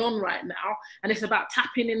things going on right now, and it's about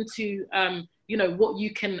tapping into you know, what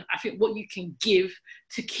you can give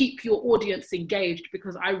to keep your audience engaged,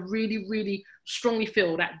 because I really, really strongly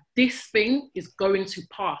feel that this thing is going to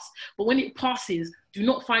pass. But when it passes, do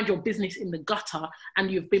not find your business in the gutter and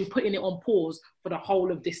you've been putting it on pause for the whole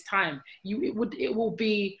of this time. It will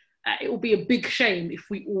be a big shame if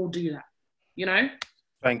we all do that, you know?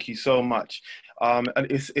 Thank you so much. And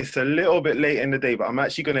it's a little bit late in the day, but I'm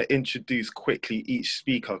actually going to introduce quickly each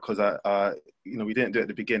speaker, because you know, we didn't do it at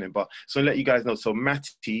the beginning, but so I'll let you guys know. So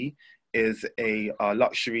Matty is a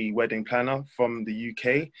luxury wedding planner from the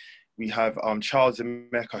UK. We have Charles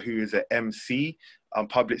Emeka, who is an MC,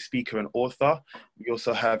 public speaker and author. We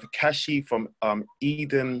also have Kashi from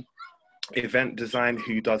Eden Event Design,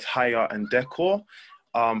 who does hire and decor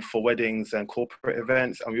for weddings and corporate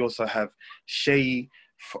events. And we also have Seyi,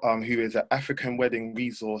 who is an African wedding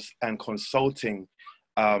resource and consulting,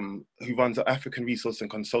 who runs an African resource and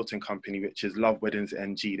consulting company, which is Love Weddings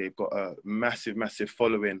NG. They've got a massive, massive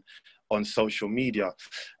following on social media.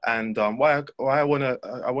 And why I want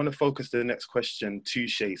to focus the next question to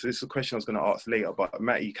Seyi. So this is a question I was going to ask later, but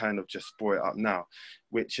Matty kind of just brought it up now,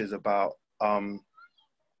 which is about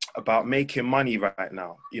making money right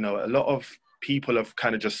now. You know, a lot of people have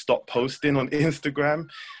kind of just stopped posting on Instagram.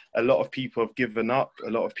 A lot of people have given up.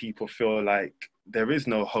 A lot of people feel like there is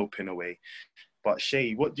no hope in a way. But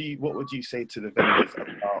Seyi, what would you say to the vendors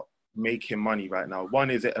about making money right now? One,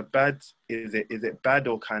 is it bad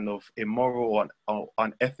or kind of immoral or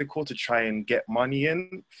unethical to try and get money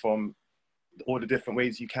in from all the different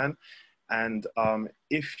ways you can? And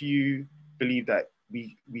if you believe that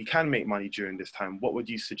we can make money during this time, what would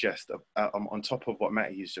you suggest on top of what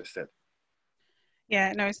Matty has just said?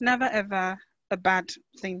 Yeah, no, it's never ever a bad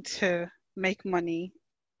thing to make money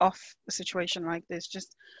off a situation like this.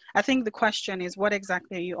 Just, I think the question is, what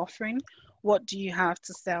exactly are you offering? What do you have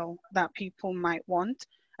to sell that people might want?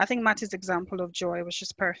 I think Matty's example of joy was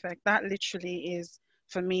just perfect. That literally is,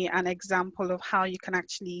 for me, an example of how you can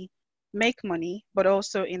actually make money, but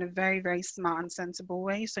also in a very, very smart and sensible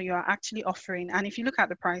way. So you are actually offering, and if you look at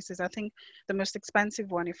the prices, I think the most expensive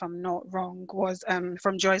one, if I'm not wrong, was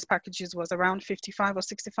from Joy's packages was around 55 or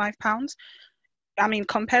 65 pounds. I mean,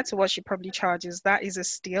 compared to what she probably charges, that is a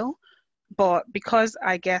steal. But because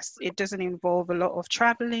I guess it doesn't involve a lot of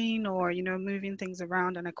traveling or, you know, moving things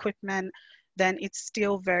around and equipment, then it's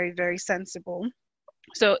still very, very sensible.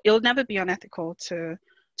 So it'll never be unethical to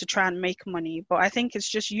try and make money. But I think it's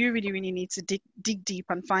just, you really, really need to dig deep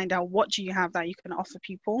and find out what do you have that you can offer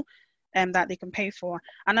people and that they can pay for.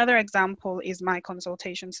 Another example is my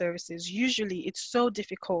consultation services. Usually it's so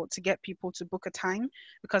difficult to get people to book a time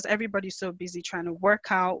because everybody's so busy trying to work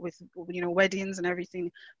out with, you know, weddings and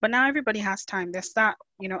everything. But now everybody has time. They start,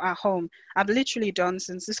 you know, at home. I've literally done,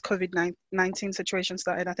 since this COVID-19 situation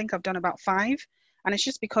started, I think I've done about 5. And it's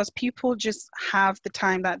just because people just have the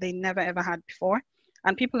time that they never ever had before.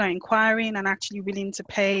 And people are inquiring and actually willing to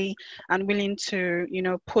pay and willing to, you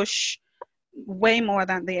know, push way more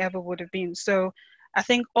than they ever would have been. So I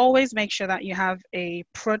think always make sure that you have a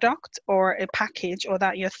product or a package, or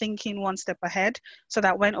that you're thinking one step ahead, so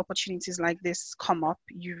that when opportunities like this come up,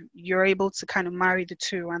 you're able to kind of marry the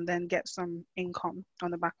two and then get some income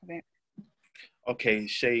on the back of it. Okay,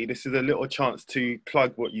 Seyi, this is a little chance to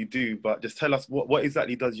plug what you do, but just tell us what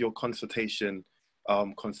exactly does your consultation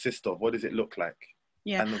consist of? What does it look like?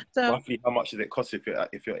 Yeah. And so roughly how much does it cost,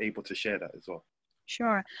 if you're able to share that as well?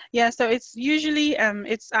 Sure. Yeah, so it's usually,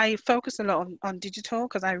 I focus a lot on digital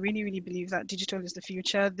because I really, really believe that digital is the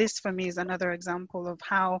future. This for me is another example of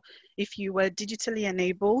how, if you were digitally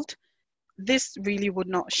enabled, this really would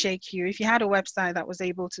not shake you. If you had a website that was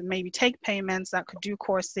able to maybe take payments, that could do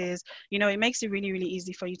courses, you know, it makes it really, really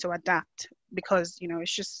easy for you to adapt because, you know,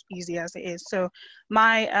 it's just easy as it is. So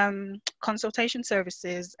my consultation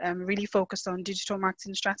services really focus on digital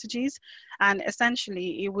marketing strategies. And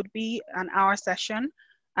essentially it would be an hour session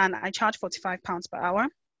and I charge £45 per hour.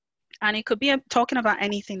 And it could be talking about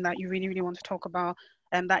anything that you really, really want to talk about,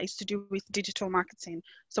 and that is to do with digital marketing.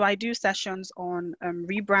 So I do sessions on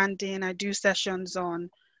rebranding. I do sessions on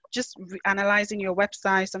just analyzing your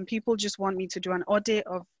website. Some people just want me to do an audit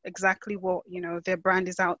of exactly what, you know, their brand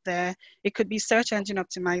is out there. It could be search engine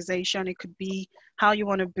optimization. It could be how you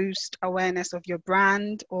want to boost awareness of your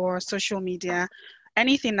brand or social media.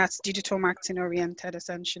 Anything that's digital marketing oriented,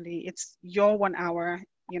 essentially. It's your 1 hour,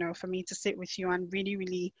 you know, for me to sit with you and really,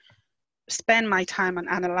 really spend my time and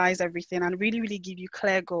analyze everything and really, really give you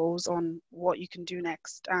clear goals on what you can do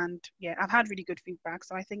next. And yeah, I've had really good feedback.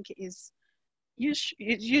 So I think it's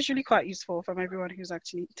usually quite useful from everyone who's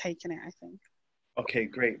actually taken it, I think. Okay,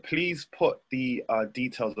 great. Please put the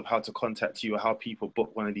details of how to contact you or how people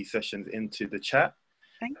book one of these sessions into the chat.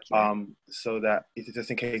 Thank you. So that it's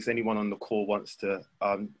just in case anyone on the call wants to,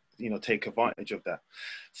 you know, take advantage of that.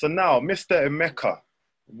 So now, Mr. Emeka,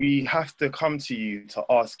 we have to come to you to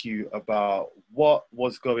ask you about what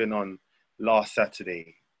was going on last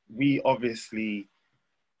Saturday.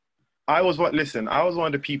 I was one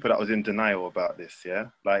of the people that was in denial about this, yeah?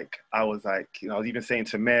 Like, I was like, you know, I was even saying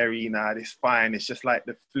to Mary, nah, it's fine. It's just like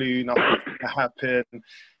the flu, nothing's gonna happen.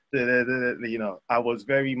 You know, I was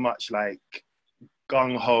very much like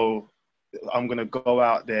gung-ho. I'm gonna go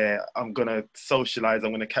out there. I'm gonna socialize.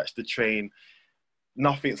 I'm gonna catch the train.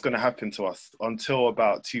 Nothing's going to happen to us until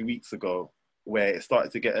about 2 weeks ago, where it started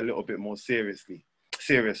to get a little bit more serious.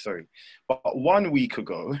 But 1 week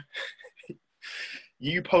ago,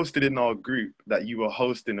 you posted in our group that you were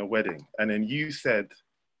hosting a wedding, and then you said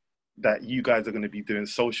that you guys are going to be doing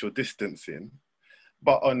social distancing.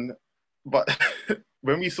 But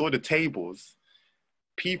when we saw the tables,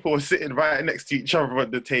 people were sitting right next to each other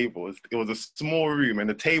at the tables. It was a small room, and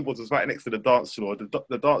the tables was right next to the dance floor.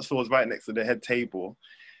 The dance floor was right next to the head table.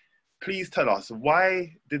 Please tell us,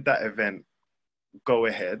 why did that event go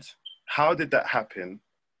ahead? How did that happen?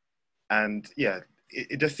 And yeah,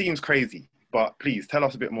 it just seems crazy. But please tell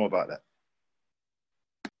us a bit more about that.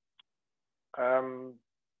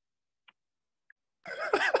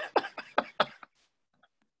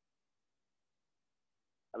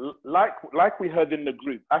 Like we heard in the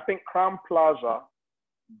group, I think Crown Plaza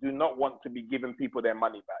do not want to be giving people their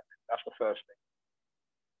money back. That's the first thing.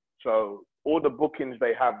 So all the bookings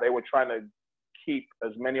they have, they were trying to keep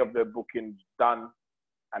as many of their bookings done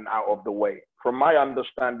and out of the way. From my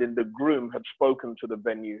understanding, the groom had spoken to the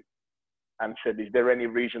venue and said, is there any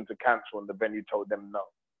reason to cancel? And the venue told them no.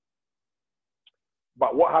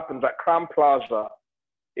 But what happens at Crown Plaza,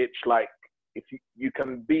 it's like, if you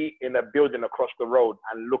can be in a building across the road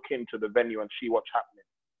and look into the venue and see what's happening.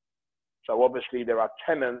 So obviously there are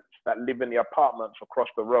tenants that live in the apartments across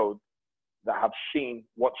the road that have seen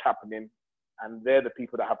what's happening, and they're the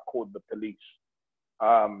people that have called the police.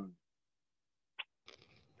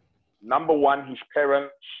 Number one, his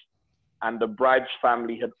parents and the bride's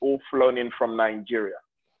family had all flown in from Nigeria.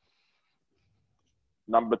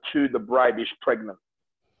 Number two, the bride is pregnant.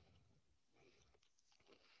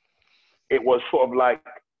 It was sort of like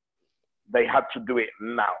they had to do it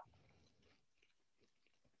now.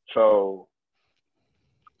 So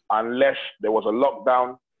unless there was a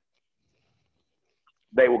lockdown,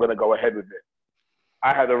 they were going to go ahead with it.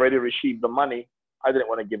 I had already received the money. I didn't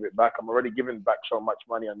want to give it back. I'm already giving back so much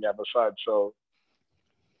money on the other side. So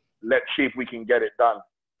let's see if we can get it done.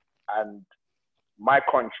 And my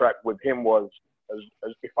contract with him was,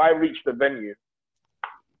 as if I reach the venue,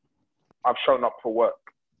 I've shown up for work.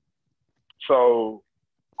 So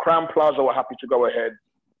Crown Plaza were happy to go ahead.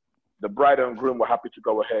 The bride and groom were happy to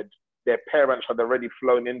go ahead. Their parents had already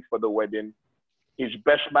flown in for the wedding. His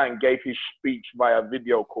best man gave his speech via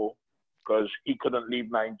video call because he couldn't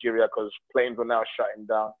leave Nigeria because planes were now shutting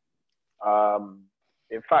down.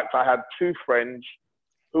 In fact, I had two friends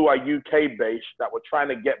who are UK based that were trying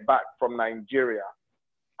to get back from Nigeria,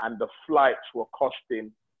 and the flights were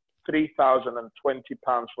costing £3,020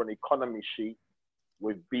 for an economy seat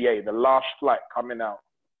with BA. The last flight coming out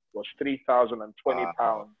was £3,020.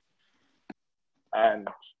 Wow. And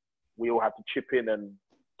we all had to chip in and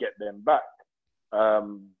get them back.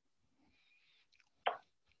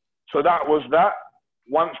 So that was that.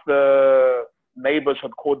 Once the neighbors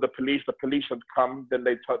had called the police had come, then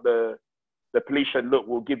they told the police said, look,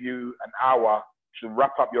 we'll give you an hour to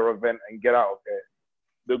wrap up your event and get out of there.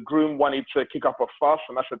 The groom wanted to kick up a fuss,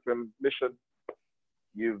 and I said to him, listen,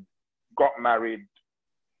 you've got married.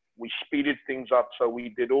 We speeded things up, so we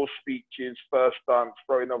did all speeches, first dance,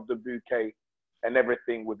 throwing of the bouquet, and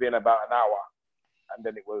everything within about an hour. And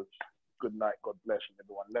then it was good night, God bless, and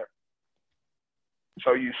everyone left.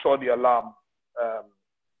 So you saw the alarm.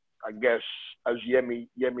 I guess, as Yemi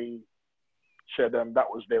said, that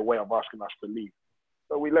was their way of asking us to leave.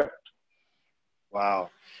 So we left.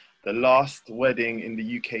 Wow. The last wedding in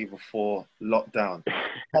the UK before lockdown.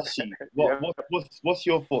 Kashi, what's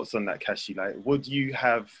your thoughts on that, Kashi? Like, would you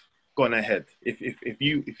have gone ahead if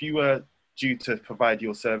you were due to provide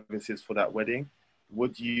your services for that wedding?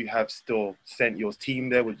 Would you have still sent your team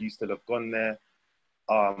there? Would you still have gone there?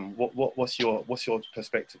 What's your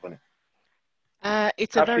perspective on it?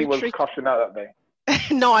 It's a very tricky. Cussing out that day.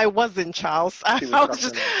 No, I wasn't, Charles. I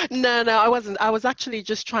wasn't. I was actually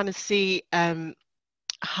just trying to see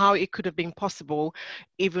how it could have been possible,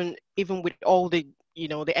 even with all the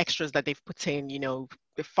the extras that they've put in.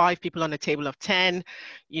 The 5 people on a table of 10.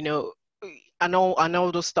 And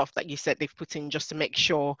all those stuff that you said they've put in just to make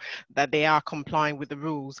sure that they are complying with the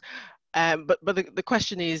rules. But the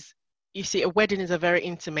question is, you see, a wedding is a very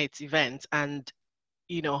intimate event, and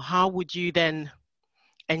how would you then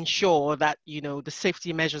ensure that the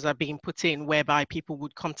safety measures are being put in, whereby people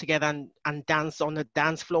would come together and dance on the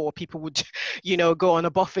dance floor, people would go on a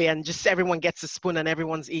buffet and just everyone gets a spoon and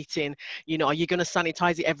everyone's eating. Are you going to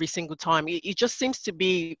sanitize it every single time? It just seems to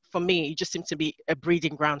be, for me, it just seems to be a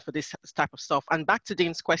breeding ground for this type of stuff. And back to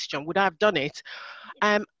Dean's question, would I have done it?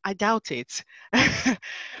 I doubt it.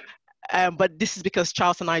 But this is because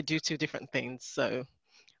Charles and I do 2 different things, so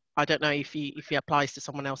I don't know if he applies to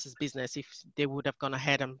someone else's business, if they would have gone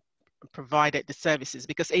ahead and provided the services,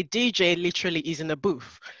 because a DJ literally is in a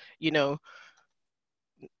booth, no,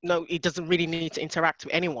 it doesn't really need to interact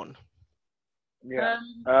with anyone. Yeah.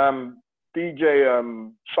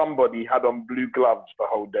 DJ, somebody had on blue gloves the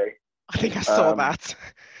whole day. I think I saw that.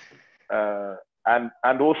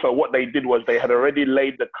 And also what they did was they had already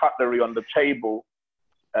laid the cutlery on the table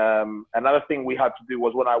Another thing we had to do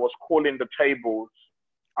was when I was calling the tables,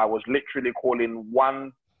 I was literally calling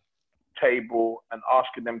one table and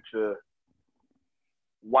asking them to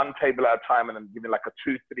one table at a time and then giving like a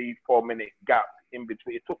 2, 3, 4 minute gap in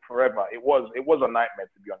between. It took forever. It was a nightmare,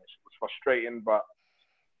 to be honest. It was frustrating, but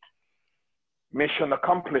mission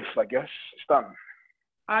accomplished, I guess. It's done.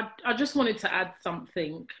 I just wanted to add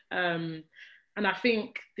something. And I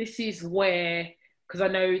think this is where, because I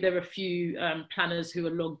know there are a few planners who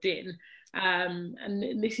are logged in,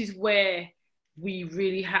 and this is where we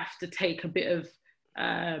really have to take a bit of,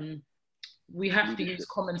 we have to use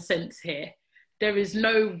common sense here. There is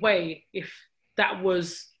no way, if that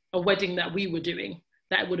was a wedding that we were doing,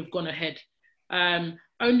 that would have gone ahead.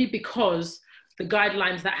 Only because the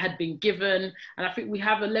guidelines that had been given, and I think we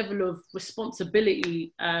have a level of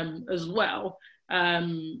responsibility as well,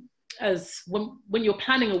 as when you're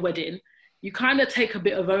planning a wedding, you kind of take a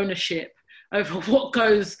bit of ownership over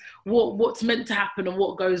what's meant to happen and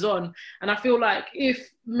what goes on. And I feel like if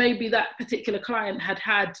maybe that particular client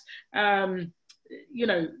had, you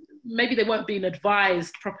know, maybe they weren't being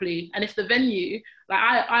advised properly. And if the venue, like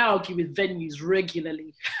I argue with venues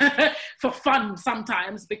regularly for fun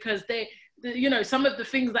sometimes, because you know, some of the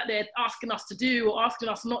things that they're asking us to do or asking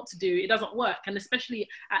us not to do, it doesn't work. And especially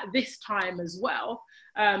at this time as well,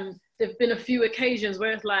 there've been a few occasions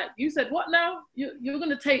where it's like, you said what now? You're going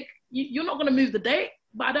to take, you're not going to move the date,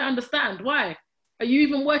 but I don't understand why. Are you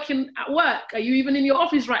even working at work? Are you even in your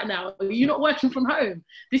office right now? Are you not working from home?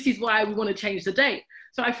 This is why we want to change the date.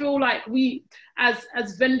 So I feel like we, as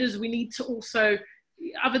vendors, we need to also,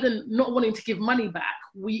 other than not wanting to give money back,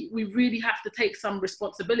 we really have to take some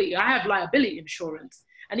responsibility. I have liability insurance.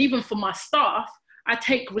 And even for my staff, I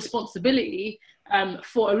take responsibility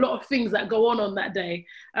for a lot of things that go on that day.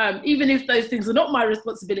 Even if those things are not my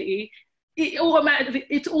responsibility, it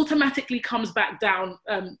automatically comes back down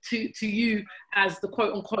to you as the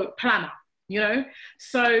quote unquote planner, you know?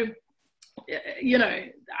 So, you know,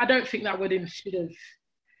 I don't think that wedding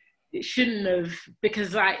shouldn't have,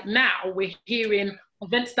 because like now we're hearing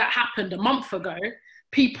events that happened a month ago,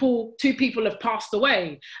 two people have passed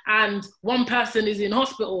away and one person is in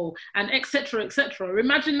hospital and et cetera, et cetera.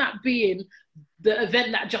 Imagine that being the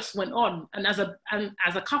event that just went on. And as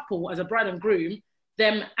a couple, as a bride and groom,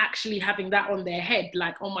 them actually having that on their head,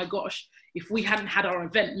 like, oh my gosh, if we hadn't had our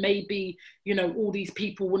event, maybe, you know, all these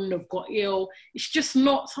people wouldn't have got ill. It's just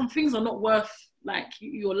not, some things are not worth like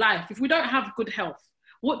your life. If we don't have good health,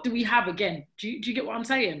 what do we have again? Do you get what I'm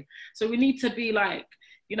saying? So we need to be like,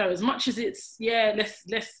 you know, as much as it's, yeah,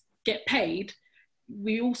 let's get paid,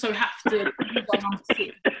 we also have to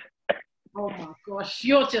oh my gosh,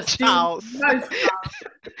 you're just Charles.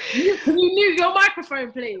 Can you mute your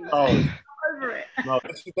microphone, please? Oh. Over it. No,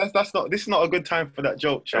 this is not a good time for that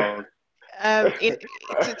joke, Charles.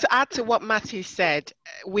 To add to what Matthew said,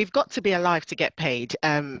 we've got to be alive to get paid.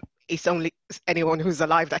 It's only anyone who's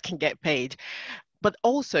alive that can get paid. But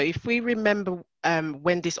also, if we remember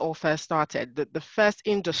when this all first started, the first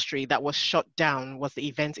industry that was shut down was the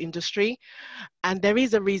event industry. And there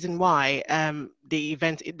is a reason why the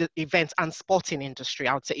events and sporting industry,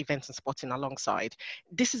 I would say events and sporting alongside.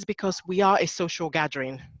 This is because we are a social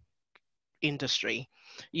gathering industry.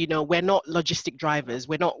 You know, we're not logistic drivers.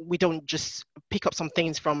 We don't just pick up some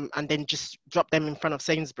things and then just drop them in front of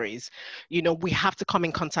Sainsbury's. You know, we have to come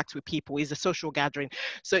in contact with people. It's a social gathering.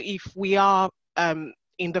 So if we are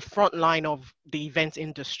in the front line of the event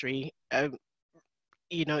industry,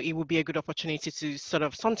 you know, it would be a good opportunity to sort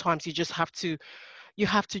of, sometimes you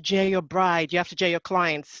have to jail your bride, you have to jail your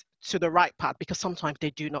clients to the right path, because sometimes they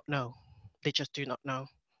do not know. They just do not know.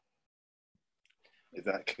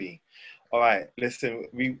 Exactly. All right, listen,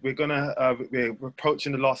 we're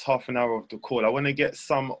approaching the last half an hour of the call. I want to get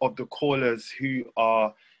some of the callers who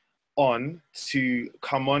are on to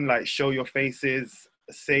come on, like show your faces,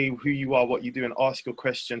 say who you are, what you do, and ask your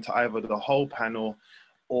question to either the whole panel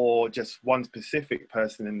or just one specific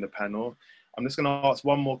person in the panel. I'm just going to ask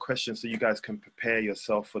one more question so you guys can prepare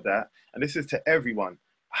yourself for that. And this is to everyone.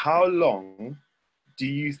 How long do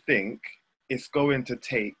you think it's going to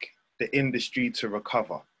take the industry to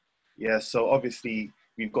recover? Yeah, so obviously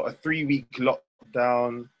we've got a 3-week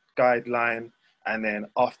lockdown guideline. And then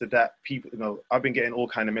after that, people, you know, I've been getting all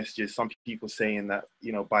kind of messages. Some people saying that,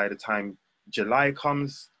 you know, by the time July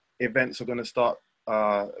comes, events are going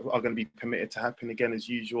to be permitted to happen again as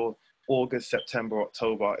usual, August, September,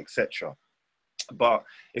 October, etc. But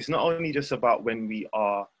it's not only just about when we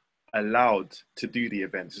are allowed to do the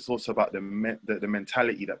events, it's also about the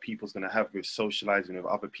mentality that people's going to have with socializing with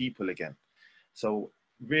other people again. So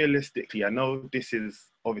realistically, I know this is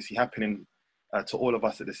obviously happening to all of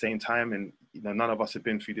us at the same time. And, you know, none of us have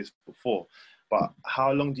been through this before. But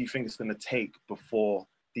how long do you think it's going to take before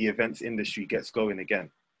the events industry gets going again?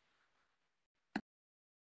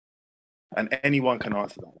 And anyone can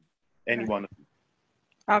answer that. Anyone.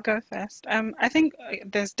 I'll go first. I think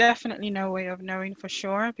there's definitely no way of knowing for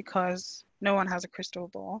sure because no one has a crystal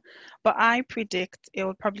ball. But I predict it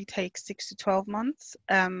will probably take 6 to 12 months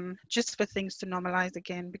just for things to normalize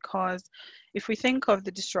again. Because if we think of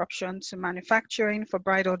the disruption to manufacturing for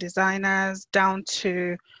bridal designers down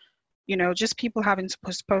to, you know, just people having to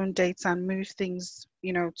postpone dates and move things,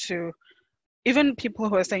 you know, to even people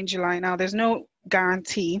who are saying July now, there's no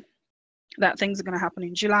guarantee that things are going to happen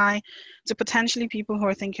in July, to potentially people who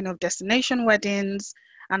are thinking of destination weddings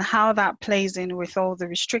and how that plays in with all the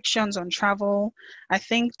restrictions on travel. I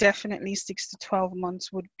think definitely 6 to 12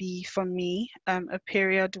 months would be, for me, a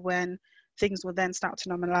period when things will then start to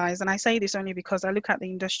normalize. And I say this only because I look at the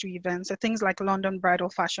industry events, so things like London Bridal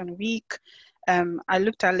Fashion Week. I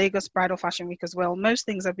looked at Lagos Bridal Fashion Week as well. Most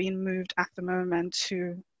things are being moved at the moment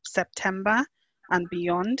to September and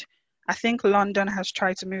beyond. I think London has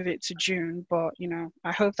tried to move it to June, but, you know,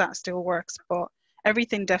 I hope that still works. But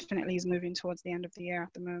everything definitely is moving towards the end of the year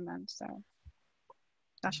at the moment. So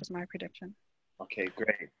that's just my prediction. Okay,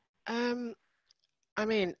 great. I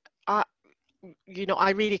mean, I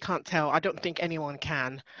really can't tell. I don't think anyone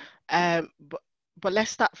can. But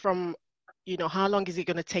let's start from, you know, how long is it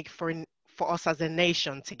going to take for us as a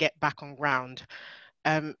nation to get back on ground?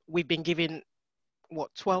 We've been given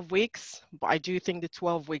 12 weeks, but I do think the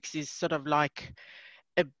 12 weeks is sort of like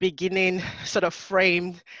a beginning sort of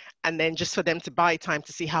framed, and then just for them to buy time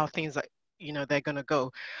to see how things are, you know, they're going to go.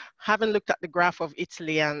 Having looked at the graph of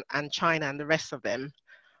Italy and China and the rest of them,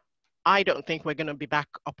 I don't think we're going to be back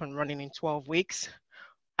up and running in 12 weeks.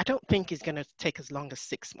 I don't think it's going to take as long as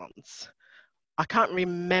 6 months. I can't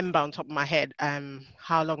remember on top of my head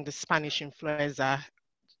how long the Spanish influenza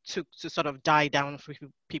took to sort of die down for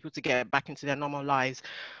people to get back into their normal lives.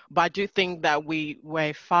 But I do think that we were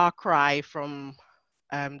a far cry from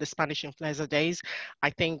the Spanish influenza days. I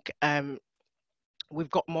think we've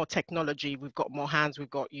got more technology, we've got more hands, we've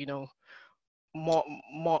got, you know, more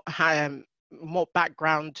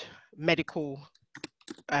background medical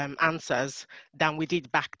answers than we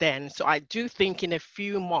did back then. So I do think in a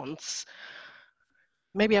few months,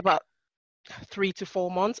 maybe about 3 to 4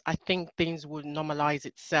 months, I think things will normalize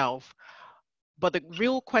itself. But the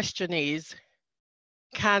real question is,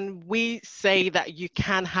 can we say that you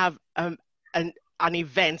can have an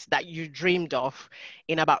event that you dreamed of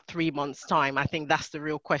in about 3 months' time? I think that's the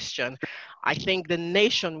real question. I think the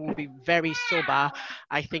nation will be very sober.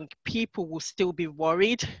 I think people will still be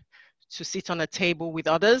worried to sit on a table with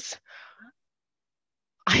others.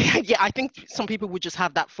 I think some people would just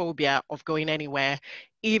have that phobia of going anywhere,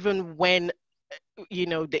 even when, you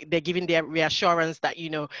know, they're giving their reassurance that, you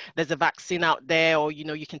know, there's a vaccine out there, or, you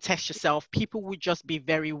know, you can test yourself. People would just be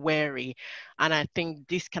very wary. And I think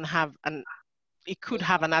this can have it could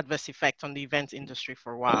have an adverse effect on the event industry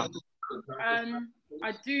for a while.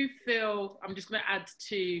 I do feel, I'm just going to add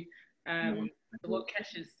to what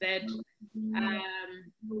Kesh has said.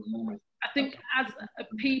 I think as a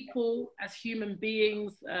people, as human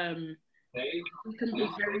beings, we can be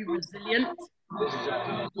very resilient.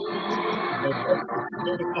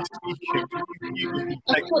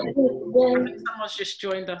 Someone's just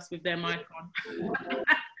joined us with their mic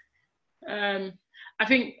on. I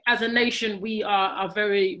think as a nation, we are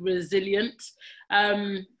very resilient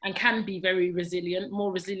and can be very resilient,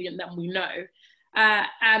 more resilient than we know.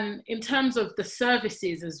 And in terms of the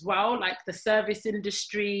services as well, like the service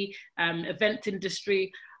industry, event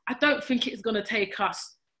industry, I don't think it's going to take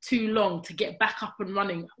us too long to get back up and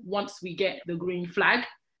running once we get the green flag.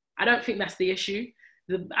 I don't think that's the issue.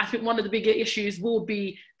 I think one of the bigger issues will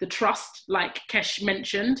be the trust, like Kesh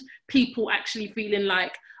mentioned, people actually feeling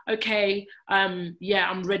like, okay, yeah,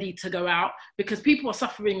 I'm ready to go out, because people are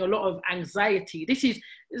suffering a lot of anxiety.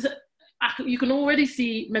 You can already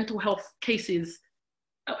see mental health cases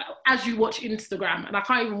as you watch Instagram, and I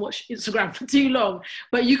can't even watch Instagram for too long,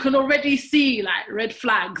 but you can already see like red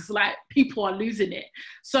flags, like people are losing it.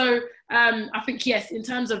 So I think, yes, in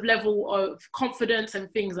terms of level of confidence and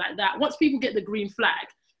things like that, once people get the green flag,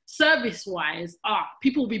 service-wise,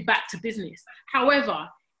 people will be back to business. However,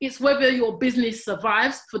 it's whether your business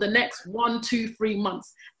survives for the next 1, 2, 3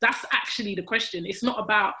 months. That's actually the question. It's not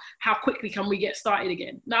about how quickly can we get started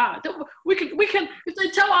again. Nah, we can, if they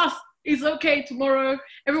tell us it's okay tomorrow,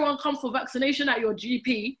 everyone come for vaccination at your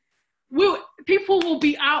GP, people will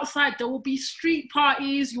be outside, there will be street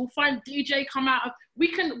parties, you'll find DJ come out. We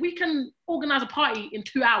can organize a party in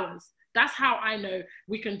 2 hours. That's how I know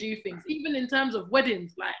we can do things. Even in terms of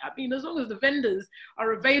weddings, like, I mean, as long as the vendors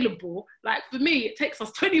are available, like for me, it takes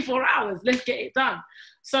us 24 hours, let's get it done.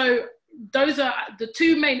 So those are the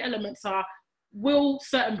two main elements are, will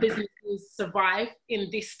certain businesses survive in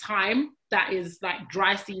this time that is like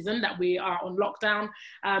dry season, that we are on lockdown?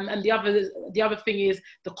 And the other thing is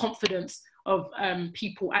the confidence of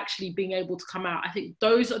people actually being able to come out. I think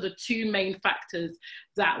those are the two main factors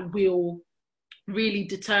that will really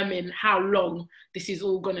determine how long this is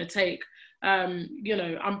all going to take. You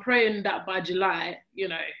know, I'm praying that by July, you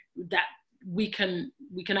know, that we can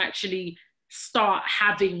actually start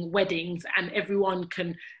having weddings and everyone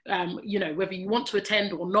can, you know, whether you want to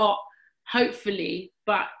attend or not, hopefully.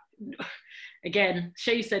 But again,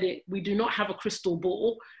 Seyi said it, we do not have a crystal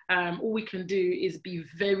ball. All we can do is be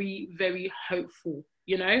very, very hopeful,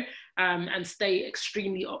 you know, and stay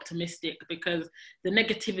extremely optimistic, because the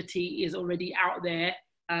negativity is already out there.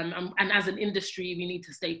 And as an industry, we need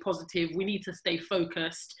to stay positive, we need to stay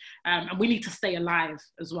focused, and we need to stay alive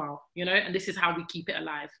as well, you know, and this is how we keep it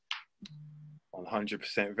alive.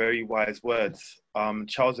 100%, very wise words.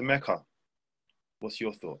 Charles Emeka, what's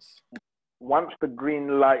your thoughts? Once the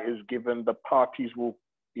green light is given, the parties will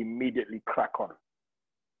immediately crack on.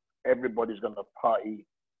 Everybody's going to party.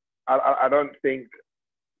 I don't think,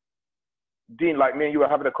 Dean, like me and you were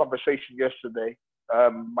having a conversation yesterday.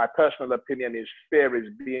 My personal opinion is fear is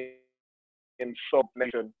being in some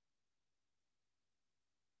nation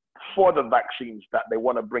for the vaccines that they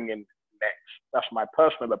want to bring in next. That's my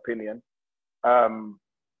personal opinion.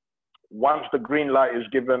 Once the green light is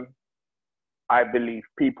given, I believe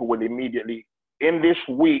people will immediately, in this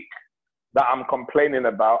week that I'm complaining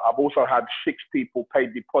about, I've also had 6 people pay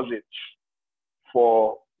deposits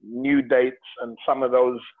for new dates, and some of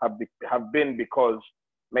those have been because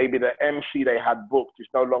maybe the MC they had booked is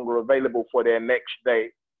no longer available for their next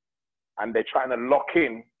date, and they're trying to lock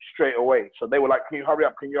in straight away. So they were like, can you hurry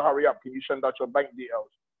up? Can you hurry up? Can you send out your bank details?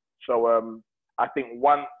 So I think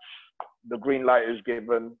once the green light is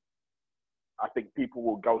given, I think people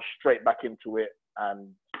will go straight back into it,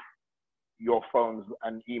 and your phones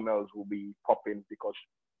and emails will be popping because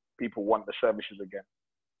people want the services again.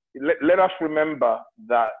 Let us remember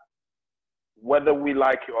that whether we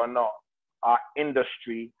like it or not, our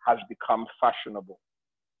industry has become fashionable.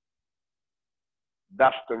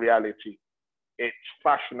 That's the reality. It's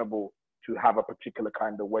fashionable to have a particular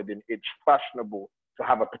kind of wedding. It's fashionable to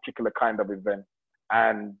have a particular kind of event.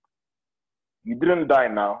 And you didn't die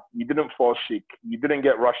now. You didn't fall sick. You didn't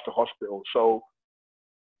get rushed to hospital. So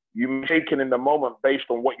you're taken in the moment based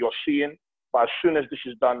on what you're seeing. But as soon as this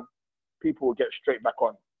is done, people will get straight back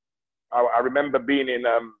on. I remember being in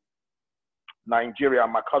Nigeria.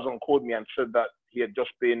 My cousin called me and said that he had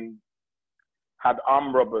just had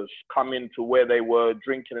armed robbers come into where they were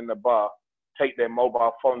drinking in the bar, take their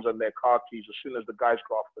mobile phones and their car keys. As soon as the guys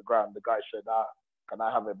got off the ground, the guy said, can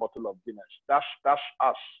I have a bottle of Guinness? That's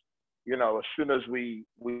us. You know, as soon as we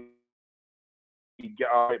get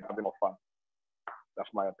our way, having more fun. That's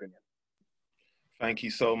my opinion. Thank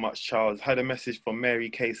you so much, Charles. Had a message from Mary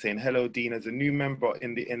Kay saying, hello, Dean, as a new member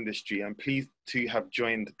in the industry, I'm pleased to have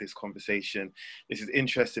joined this conversation. This is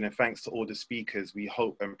interesting, and thanks to all the speakers. We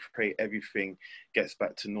hope and pray everything gets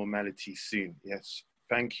back to normality soon. Yes,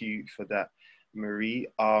 thank you for that, Marie.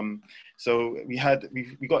 So we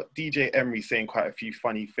got DJ Emery saying quite a few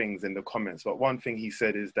funny things in the comments, but one thing he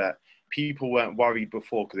said is that people weren't worried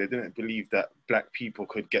before because they didn't believe that Black people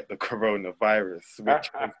could get the coronavirus,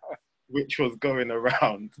 which was going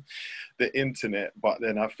around the internet. But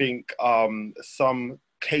then I think some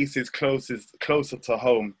cases closer to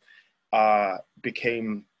home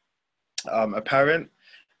became apparent,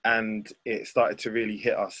 and it started to really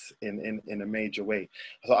hit us in a major way.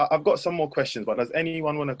 So I've got some more questions, but does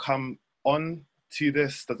anyone want to come on to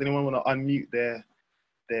this? Does anyone want to unmute their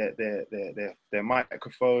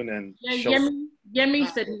microphone and Yemi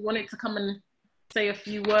said he wanted to come and say a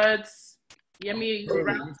few words. Yemi, you're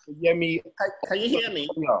around? Yemi, can you hear me?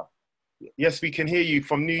 Yes, we can hear you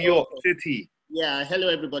from New York City. Yeah, hello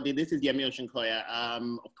everybody. This is Yemi Oshinkoya.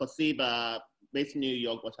 Of course, based in New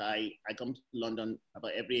York, but I come to London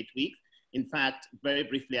about every 8 weeks. In fact, very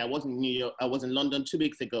briefly, I was in New York. I was in London 2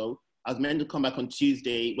 weeks ago. I was meant to come back on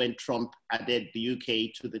Tuesday when Trump added the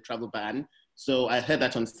UK to the travel ban. So I heard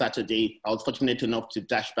that on Saturday. I was fortunate enough to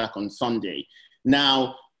dash back on Sunday.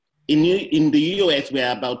 Now, in the US,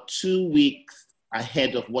 we're about 2 weeks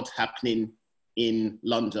ahead of what's happening in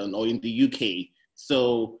London or in the UK.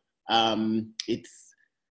 So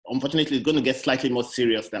unfortunately, it's going to get slightly more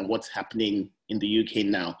serious than what's happening in the UK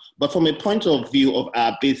now. But from a point of view of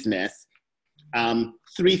our business,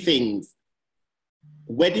 3 things.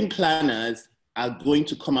 wedding planners are going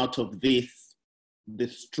to come out of this the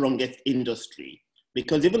strongest industry.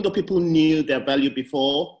 Because even though people knew their value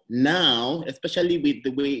before, now, especially with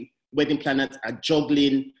the way wedding planners are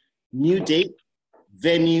juggling new dates,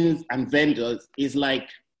 venues, and vendors, is like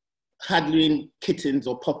handling kittens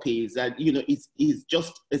or puppies. And, you know, it's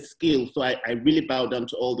just a skill. So I really bow down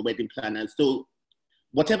to all the wedding planners. So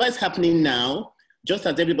whatever is happening now, just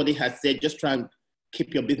as everybody has said, just try and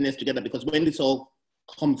keep your business together, because when this all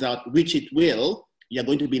comes out, which it will, you're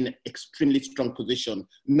going to be in an extremely strong position.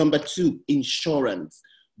 Number two, insurance,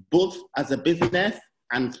 both as a business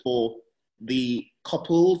and for the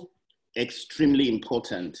couples, extremely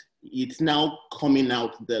important. It's now coming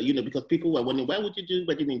out there, you know, because people were wondering, why would you do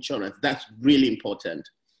wedding insurance? That's really important.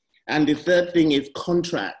 And the third thing is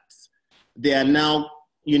contracts. They are now,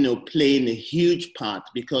 you know, playing a huge part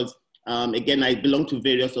because, again, I belong to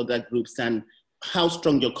various other groups, and how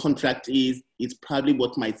strong your contract is probably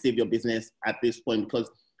what might save your business at this point, because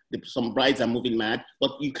some brides are moving mad,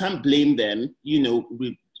 but you can't blame them, you know,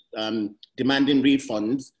 with demanding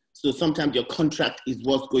refunds. So sometimes your contract is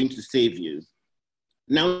what's going to save you.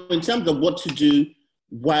 Now, in terms of what to do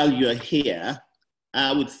while you're here,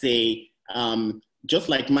 I would say, just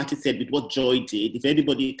like Matty said with what Joy did, if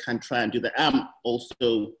anybody can try and do that, I'm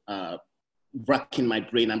also racking my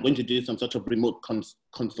brain. I'm going to do some sort of remote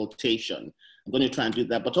consultation. I'm going to try and do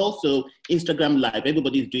that, but also Instagram Live.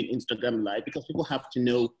 Everybody's doing Instagram Live because people have to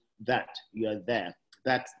know that you're there.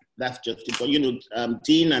 That's just it. But, you know,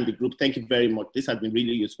 Dean and the group, thank you very much. This has been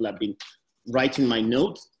really useful. I've been writing my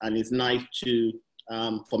notes, and it's nice to,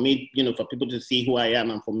 for me, you know, for people to see who I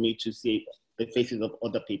am and for me to see the faces of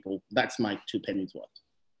other people. That's my 2 pennies worth.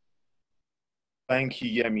 Thank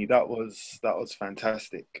you, Yemi. That was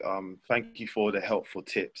fantastic. Thank you for the helpful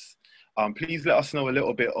tips. Please let us know a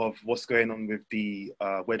little bit of what's going on with the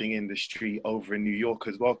wedding industry over in New York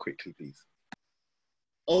as well, quickly, please.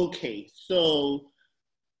 Okay, so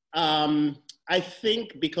I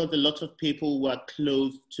think because a lot of people were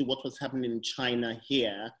close to what was happening in China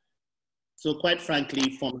here, so quite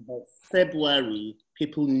frankly, from about February,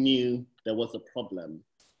 people knew there was a problem.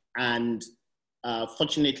 And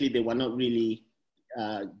fortunately, they were not really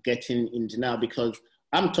getting in denial, because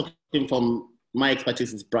I'm talking from my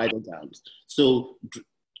expertise is bridal gowns. So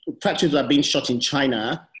factories are being shut in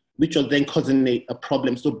China, which was then causing a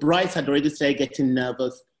problem. So brides had already started getting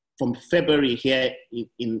nervous from February here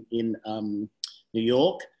in New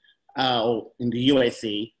York or in the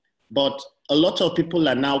USA. But a lot of people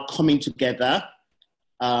are now coming together.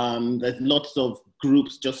 There's lots of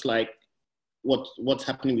groups just like what's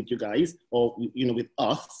happening with you guys, or, you know, with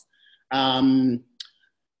us.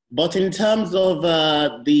 But in terms of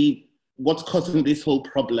what's causing this whole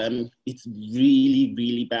problem, it's really,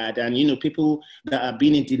 really bad. And, you know, people that are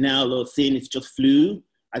being in denial or saying it's just flu,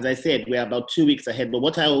 as I said, we're about 2 weeks ahead. But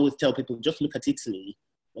what I always tell people, just look at Italy.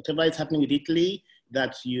 Whatever is happening with Italy,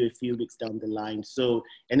 that's you a few weeks down the line. So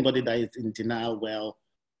anybody that is in denial, well,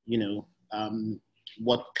 you know,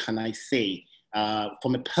 what can I say?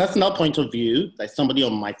 From a personal point of view, there's somebody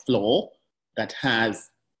on my floor that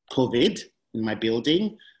has COVID in my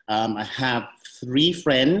building. I have 3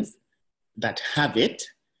 friends that have it.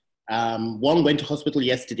 One went to hospital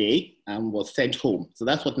yesterday and was sent home. So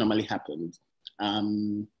that's what normally happens.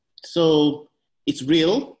 So it's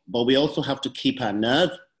real, but we also have to keep our nerve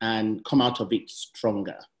and come out of it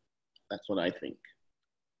stronger. That's what I think.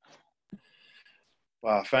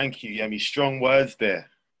 Wow, thank you, Yemi. Strong words there.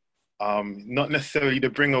 Not necessarily the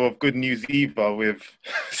bringer of good news either, with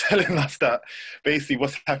telling us that basically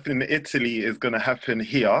what's happening in Italy is going to happen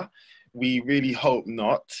here. We really hope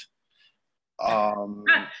not. And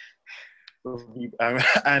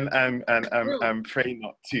pray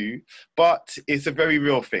not to. But it's a very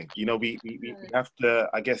real thing. You know, we have to,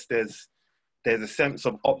 I guess there's a sense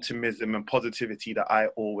of optimism and positivity that I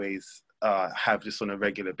always have just on a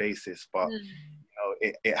regular basis. But, you know,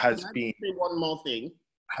 it has been... Say one more thing.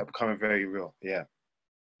 Becoming very real, yeah.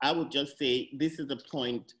 I would just say this is the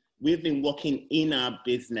point. We've been working in our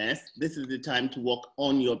business. This is the time to work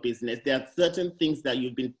on your business. There are certain things that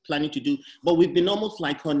you've been planning to do, but we've been almost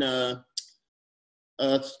like on a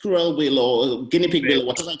squirrel wheel or guinea pig wheel,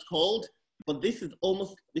 whatever it's called. But this is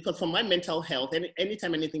almost, because for my mental health,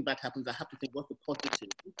 anytime anything bad happens, I have to think, what's the positive?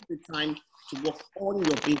 This is the time to work on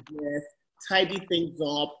your business, tidy things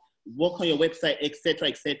up, work on your website,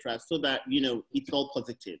 etc., so that, you know, it's all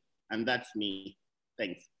positive. And that's me.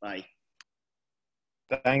 Thanks. Bye.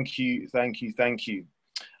 Thank you. Can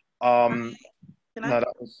I,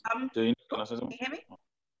 that was... can you hear me?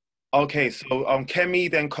 Okay, so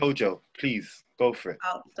Kemi, then Kojo, please go for it.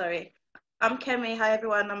 Oh, sorry. I'm Kemi. Hi,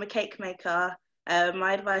 everyone. I'm a cake maker.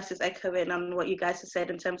 My advice is echoing on what you guys have said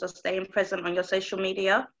in terms of staying present on your social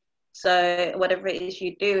media. So whatever it is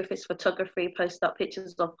you do, if it's photography, post up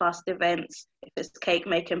pictures of past events. If it's cake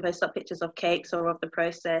making, post up pictures of cakes or of the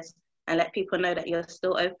process, and let people know that you're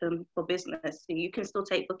still open for business. So you can still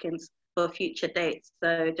take bookings for future dates.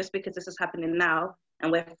 So just because this is happening now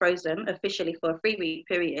and we're frozen officially for a 3-week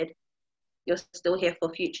period, you're still here for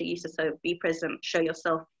future uses. So be present, show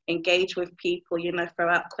yourself, engage with people, you know, throw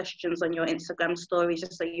out questions on your Instagram stories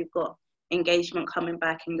just so you've got engagement coming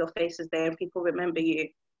back and your face is there and people remember you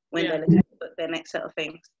when they're looking to book their next set of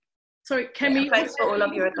things. Sorry, Kemi, thanks for all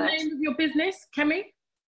of your advice. What's the name of your business, Kemi?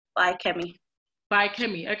 By Kemi. By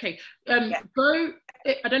Kemi, okay. Go,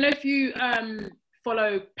 I don't know if you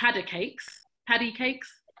follow Paddy Cakes.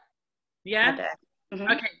 Yeah?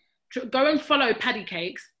 Okay, go and follow Paddy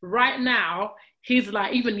Cakes. Right now, he's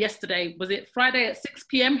like, even yesterday, was it Friday at 6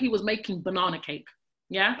 p.m? He was making banana cake,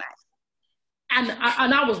 yeah? Nice.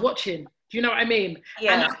 And I was watching. Do you know what I mean?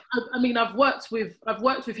 Yeah. And I mean, I've worked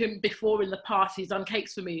with him before in the past. He's done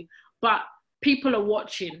cakes for me, but people are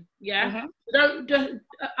watching. Yeah. Don't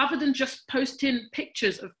other than just posting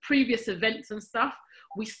pictures of previous events and stuff.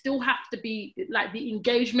 We still have to be like, the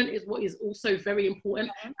engagement is what is also very important.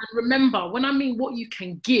 And remember, when I mean what you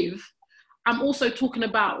can give, I'm also talking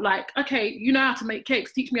about like, okay, you know how to make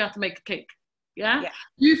cakes. Teach me how to make a cake. Yeah?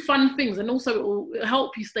 Do fun things, and also it will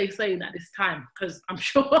help you stay sane at this time, because I'm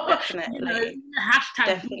sure you know,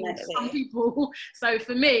 hashtag some people. So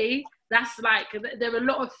for me, that's like, there are a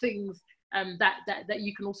lot of things that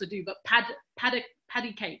you can also do, but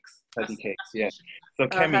paddy cakes. Paddy cakes, yeah. So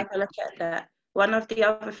Kemi, have a look at that. One of the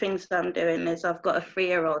other things I'm doing is I've got a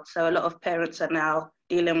 3-year-old, so a lot of parents are now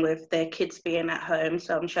dealing with their kids being at home.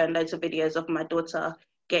 So I'm showing loads of videos of my daughter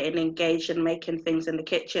getting engaged and making things in the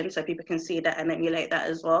kitchen so people can see that and emulate that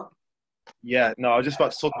as well. Yeah, no, I was just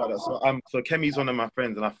about to talk about that. So Kemi's one of my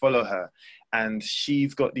friends and I follow her, and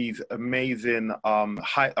she's got these amazing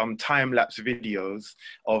time-lapse videos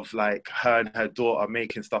of like her and her daughter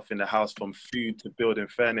making stuff in the house, from food to building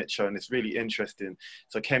furniture, and it's really interesting.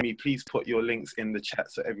 So Kemi, please put your links in the chat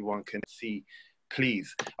so everyone can see,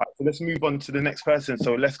 please. All right, so let's move on to the next person.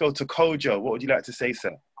 So let's go to Kojo. What would you like to say,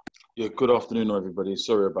 sir? Yeah, good afternoon, everybody.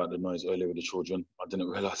 Sorry about the noise earlier with the children. I didn't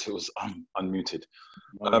realize it was unmuted.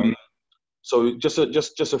 So just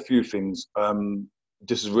a few things.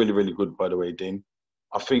 This is really, really good, by the way, Dean.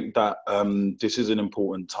 I think that this is an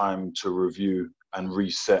important time to review and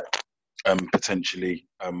reset potentially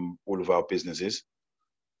all of our businesses.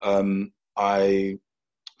 I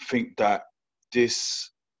think that this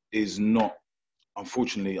is not,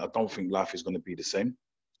 unfortunately, I don't think life is going to be the same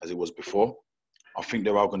as it was before. I think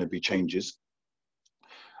there are going to be changes.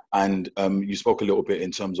 And you spoke a little bit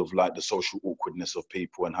in terms of like the social awkwardness of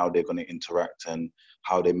people and how they're going to interact and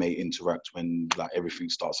how they may interact when like everything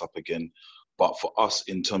starts up again. But for us,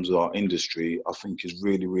 in terms of our industry, I think it's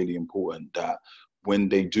really, really important that when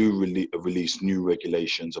they do release new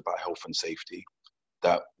regulations about health and safety,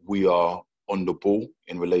 that we are on the ball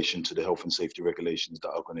in relation to the health and safety regulations that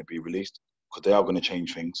are going to be released, because they are going to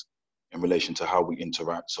change things in relation to how we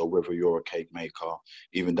interact. So whether you're a cake maker,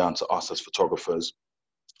 even down to us as photographers,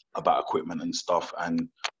 about equipment and stuff and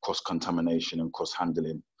cross-contamination and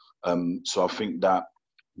cross-handling. So I think that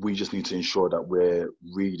we just need to ensure that we're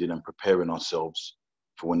reading and preparing ourselves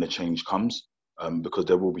for when the change comes, because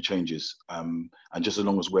there will be changes. And just as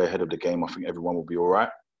long as we're ahead of the game, I think everyone will be all right.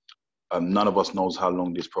 None of us knows how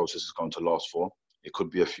long this process is going to last for. It could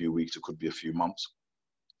be a few weeks, it could be a few months.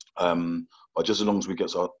 But just as long as we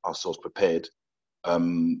get ourselves prepared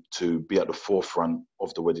to be at the forefront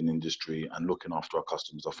of the wedding industry and looking after our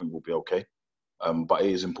customers, I think we'll be okay. But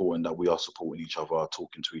it is important that we are supporting each other,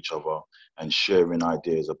 talking to each other, and sharing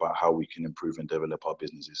ideas about how we can improve and develop our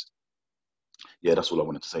businesses. Yeah, that's all I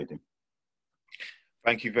wanted to say, Dean.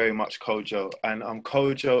 Thank you very much, Kojo. And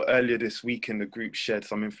Kojo, earlier this week in the group shared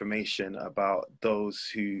some information about those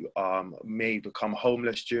who may become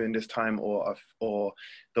homeless during this time, or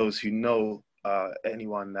those who know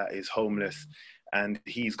anyone that is homeless, and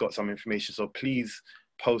he's got some information. So please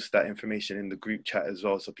post that information in the group chat as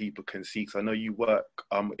well so people can see, because I know you work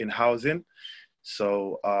in housing,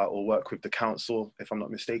 so or work with the council, if I'm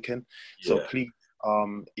not mistaken. So please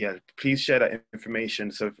share that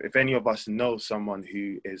information. So if any of us know someone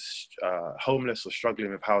who is homeless or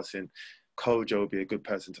struggling with housing, Kojo would be a good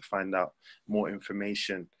person to find out more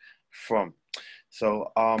information from.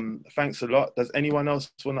 So thanks a lot. Does anyone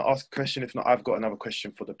else want to ask a question? If not, I've got another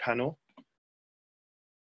question for the panel.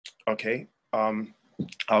 Okay,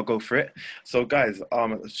 I'll go for it. So guys, I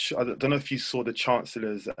don't know if you saw the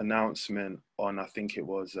Chancellor's announcement on, I think it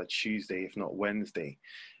was a Tuesday, if not Wednesday,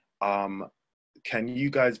 can you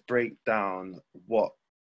guys break down what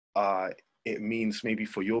it means maybe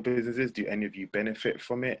for your businesses? Do any of you benefit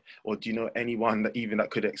from it, or do you know anyone that even that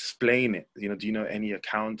could explain it? You know, do you know any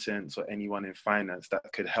accountants or anyone in finance that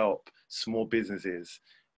could help small businesses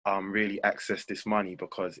really access this money?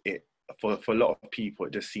 Because it for a lot of people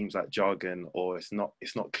it just seems like jargon, or it's not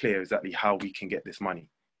clear exactly how we can get this money.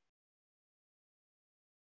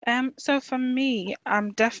 So for me,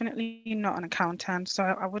 I'm definitely not an accountant, so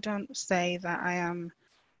I wouldn't say that I am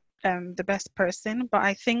the best person, but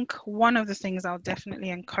I think one of the things I'll definitely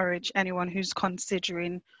encourage anyone who's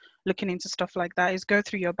considering looking into stuff like that is go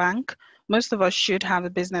through your bank. Most of us should have a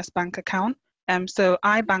business bank account. So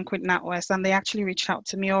I bank with NatWest, and they actually reached out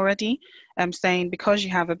to me already, saying because you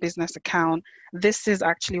have a business account, this is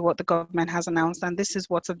actually what the government has announced, and this is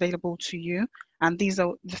what's available to you, and these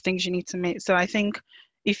are the things you need to make. So I think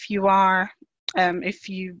if you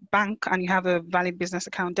bank and you have a valid business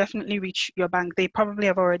account, definitely reach your bank. They probably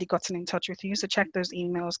have already gotten in touch with you, so check those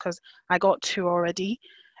emails, because I got 2 already.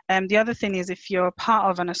 The other thing is, if you're part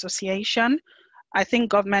of an association, I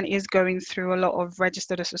think government is going through a lot of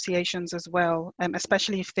registered associations as well,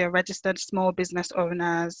 especially if they're registered small business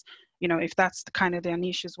owners, you know, if that's kind of their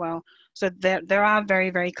niche as well. So there are very,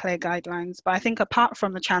 very clear guidelines. But I think apart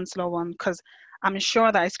from the Chancellor one, because I'm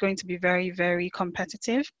sure that it's going to be very, very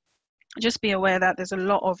competitive, just be aware that there's a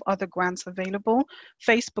lot of other grants available.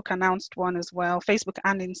 Facebook announced one as well. Facebook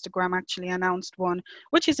and Instagram actually announced one,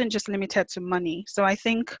 which isn't just limited to money. So I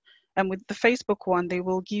think with the Facebook one, they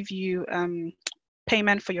will give you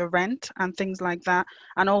payment for your rent and things like that.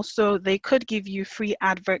 And also they could give you free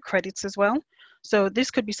advert credits as well. So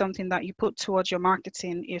this could be something that you put towards your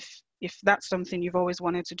marketing if that's something you've always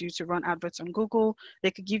wanted to do, to run adverts on Google.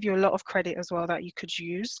 They could give you a lot of credit as well that you could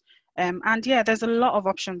use. And yeah, there's a lot of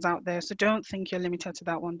options out there. So don't think you're limited to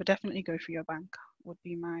that one, but definitely go for your bank would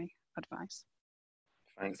be my advice.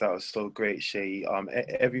 Thanks, that was so great, Seyi.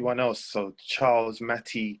 Everyone else, so Charles,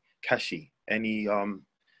 Matty, Kashi, any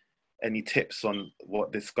tips on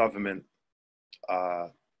what this government,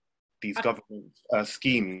 these government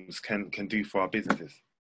schemes can do for our businesses?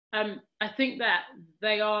 I think that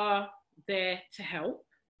they are there to help.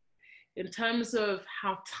 In terms of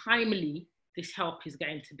how timely this help is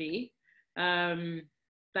going to be,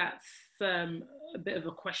 that's a bit of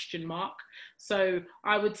a question mark. So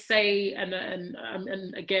I would say, and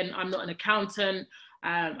again, I'm not an accountant,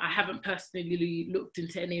 I haven't personally looked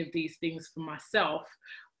into any of these things for myself,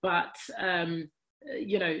 but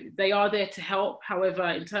you know, they are there to help. However,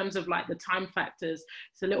 in terms of like the time factors,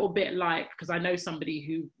 it's a little bit like, because I know somebody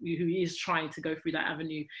who is trying to go through that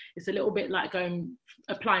avenue, it's a little bit like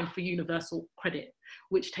applying for universal credit,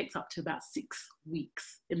 which takes up to about 6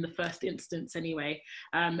 weeks in the first instance anyway.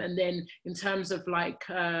 And then in terms of like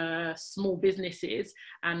small businesses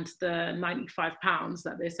and the £95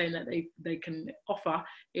 that they're saying that they can offer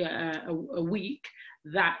a week,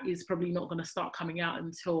 that is probably not going to start coming out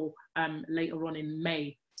until later on in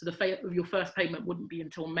May. So your first payment wouldn't be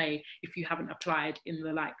until May if you haven't applied in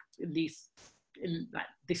this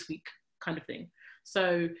week kind of thing.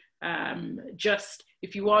 So just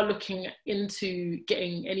if you are looking into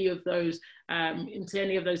getting any of those into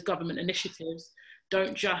any of those government initiatives,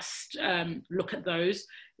 don't just look at those.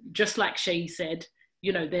 Just like Seyi said,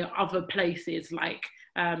 you know, there are other places like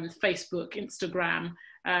Facebook, Instagram,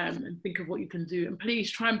 and think of what you can do. And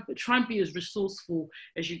please try and be as resourceful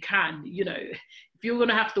as you can. You know, if you're going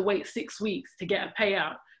to have to wait 6 weeks to get a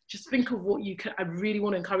payout, just think of what you can. I really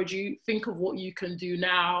want to encourage you, think of what you can do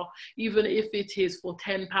now, even if it is for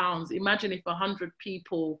 £10. Imagine if 100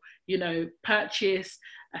 people, you know, purchase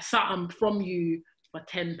something from you for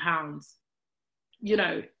 £10. You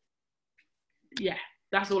know, yeah.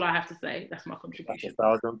 That's all I have to say. That's my contribution.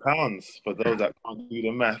 That's £1,000 for those that can't do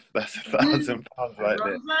the math. That's £1,000 right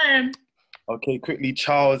there. Okay, quickly,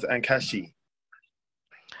 Charles and Kashi.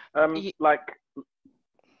 Like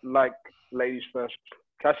ladies first.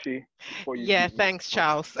 Kashi. Yeah, thanks,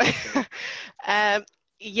 Charles.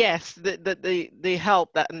 Yes, the help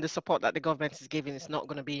and the support that the government is giving is not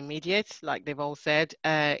going to be immediate, like they've all said.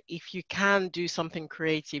 If you can do something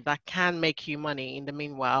creative that can make you money in the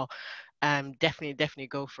meanwhile, definitely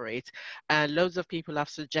go for it. Loads of people have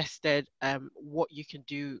suggested what you can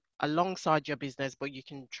do alongside your business, but you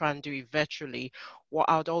can try and do it virtually. What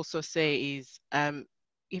I would also say is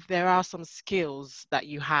if there are some skills that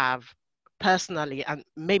you have personally, and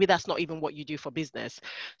maybe that's not even what you do for business.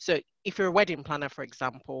 So if you're a wedding planner, for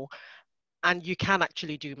example, and you can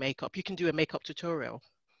actually do makeup, you can do a makeup tutorial.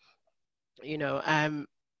 You know,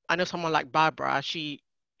 I know someone like Barbara, she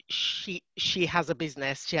she has a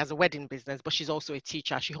business, she has a wedding business, but she's also a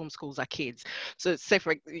teacher. She homeschools her kids. So say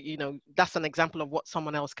for, you know, that's an example of what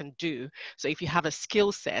someone else can do. So if you have a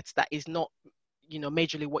skill set that is not, you know,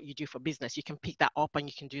 majorly what you do for business, you can pick that up and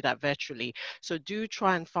you can do that virtually. So do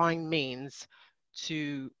try and find means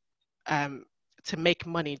to make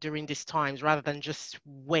money during these times rather than just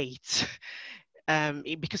wait.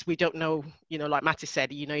 Because we don't know, you know, like Matty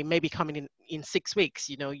said, you know, it may be coming in 6 weeks.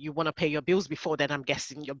 You know, you want to pay your bills before then. I'm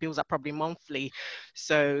guessing your bills are probably monthly.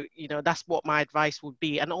 So, you know, that's what my advice would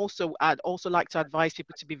be. And also, I'd also like to advise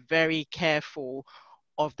people to be very careful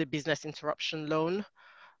of the business interruption loan.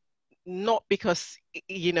 Not because,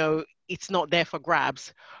 you know, it's not there for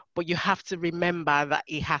grabs, but you have to remember that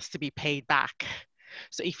it has to be paid back.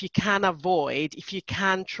 So if you can avoid, if you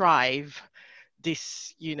can thrive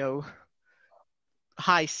this, you know,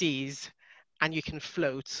 high seas and you can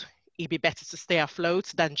float, it'd be better to stay afloat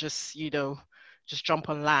than just, you know, just jump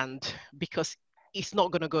on land, because it's not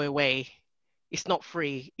going to go away. It's not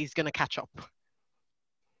free. It's going to catch up.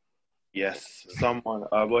 Yes, someone,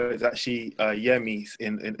 well, it's actually Yemi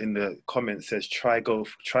in the comments says try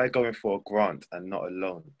going for a grant and not a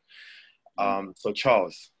loan. So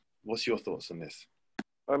Charles, what's your thoughts on this?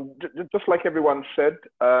 Just like everyone said,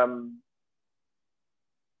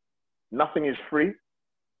 nothing is free.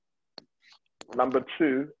 Number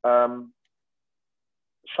two,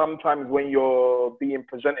 sometimes when you're being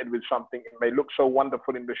presented with something, it may look so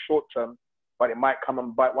wonderful in the short term, but it might come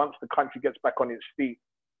and bite. Once the country gets back on its feet,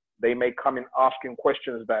 they may come in asking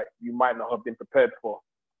questions that you might not have been prepared for.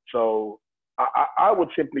 So I would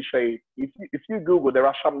simply say, if you Google, there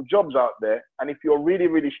are some jobs out there, and if you're really,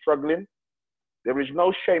 really struggling, there is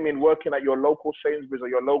no shame in working at your local Sainsbury's or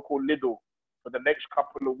your local Lidl for the next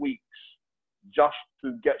couple of weeks, just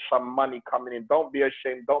to get some money coming in. Don't be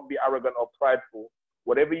ashamed. Don't be arrogant or prideful.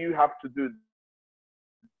 Whatever you have to do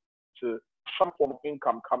to some form of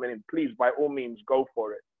income coming in, please, by all means, go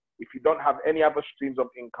for it. If you don't have any other streams of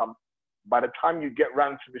income, by the time you get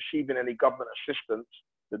round to receiving any government assistance,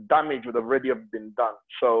 the damage would already have been done.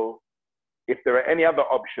 So if there are any other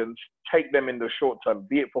options, take them in the short term,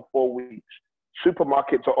 be it for 4 weeks.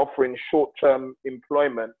 Supermarkets are offering short-term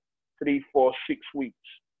employment, 3, 4, 6 weeks.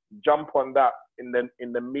 Jump on that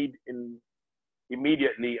immediately,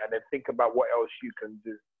 and then think about what else you can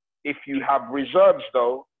do. If you have reserves,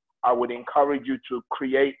 though, I would encourage you to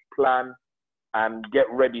create, plan, and get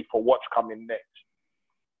ready for what's coming next.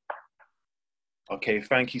 Okay,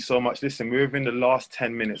 thank you so much. Listen, we're within the last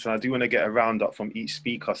 10 minutes, and I do want to get a roundup from each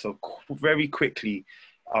speaker. So very quickly,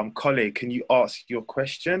 Kole, can you ask your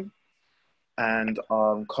question? And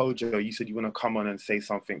Kojo, you said you want to come on and say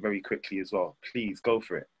something very quickly as well. Please, go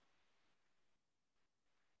for it.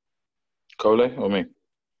 Kole or me?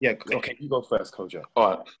 Yeah, okay, you go first, Kojo. All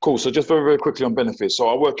right, cool. So just very, very quickly on benefits. So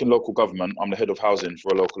I work in local government. I'm the head of housing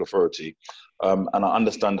for a local authority, and I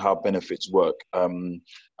understand how benefits work. And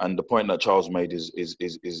the point that Charles made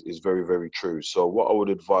is very, very true. So what I would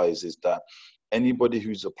advise is that anybody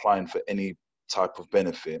who's applying for any type of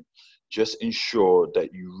benefit, just ensure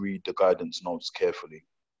that you read the guidance notes carefully,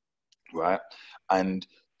 right? And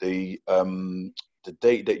the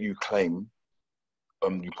date that you claim,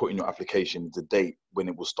 you put in your application, the date when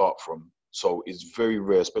it will start from. So it's very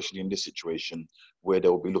rare, especially in this situation, where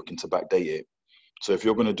they'll be looking to backdate it. So if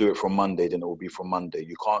you're going to do it from Monday, then it will be from Monday.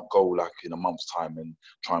 You can't go like in a month's time and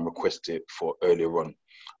try and request it for earlier on.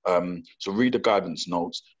 So read the guidance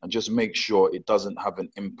notes and just make sure it doesn't have an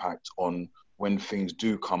impact on when things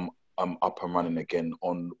do come up and running again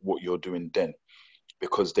on what you're doing then.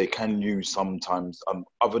 Because they can use sometimes,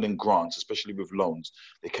 other than grants, especially with loans,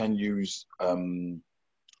 they can use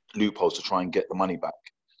loopholes to try and get the money back.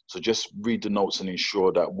 So just read the notes and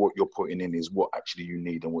ensure that what you're putting in is what actually you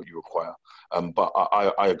need and what you require. But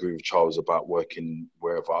I agree with Charles about working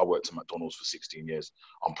wherever. I worked at McDonald's for 16 years.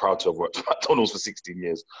 I'm proud to have worked at McDonald's for 16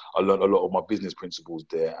 years. I learned a lot of my business principles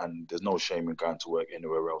there, and there's no shame in going to work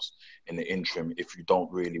anywhere else in the interim if you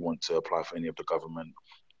don't really want to apply for any of the government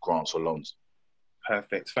grants or loans.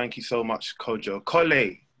 Perfect. Thank you so much, Kojo.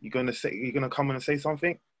 Kole, you're gonna come on and say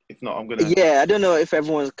something? If not, I'm gonna. Yeah, I don't know if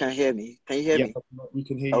everyone can hear me. Can you hear me? We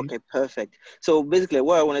can hear you. Okay, perfect. So basically,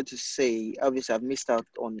 what I wanted to say, obviously, I've missed out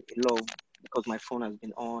on a lot because my phone has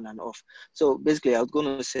been on and off. So basically, I was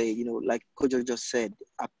going to say, you know, like Kojo just said,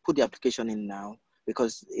 I put the application in now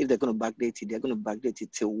because if they're going to backdate it, they're going to backdate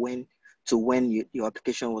it till when your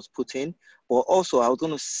application was put in. But also, I was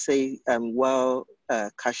going to say, while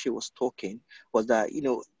Kashi was talking, was that, you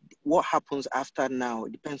know, what happens after now,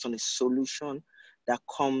 it depends on the solution that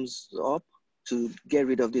comes up to get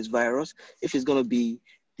rid of this virus. If it's going to be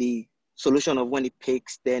the solution of when it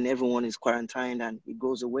peaks, then everyone is quarantined and it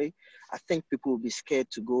goes away, I think people will be scared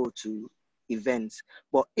to go to events.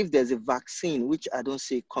 But if there's a vaccine, which I don't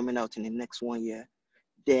see coming out in the next 1 year,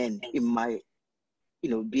 then it might,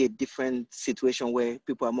 be a different situation where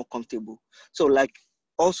people are more comfortable. So like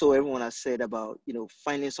also everyone has said about,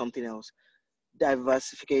 finding something else,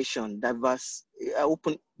 diversification,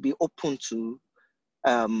 be open to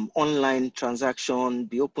online transaction,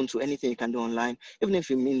 be open to anything you can do online, even if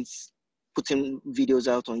it means putting videos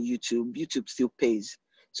out on YouTube. YouTube still pays.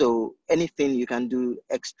 So anything you can do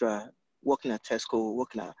extra, working at Tesco,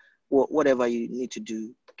 working at whatever you need to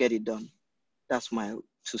do, get it done. That's my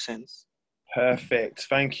 2 cents. Perfect.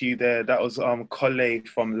 Thank you there. That was Kole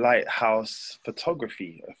from Lighthouse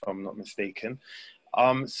Photography, if I'm not mistaken.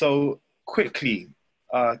 So quickly,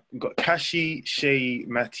 we've got Kashi, Seyi,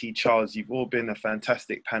 Matty, Charles. You've all been a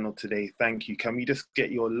fantastic panel today. Thank you. Can we just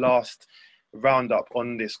get your last roundup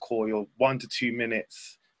on this call, your 1 to 2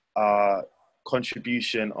 minutes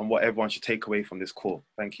contribution on what everyone should take away from this call?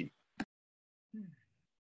 Thank you.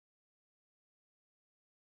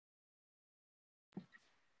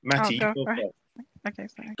 Matty, go you go first. Okay,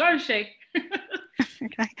 sorry. Go, Shay.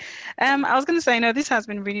 Okay. I was going to say, no, this has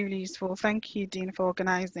been really, really useful. Thank you, Dean, for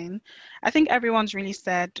organizing. I think everyone's really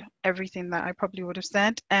said everything that I probably would have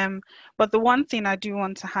said. But the one thing I do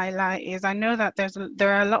want to highlight is I know that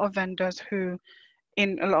there are a lot of vendors who,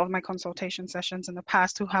 in a lot of my consultation sessions in the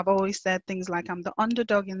past, who have always said things like, I'm the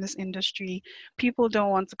underdog in this industry. People don't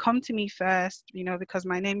want to come to me first, because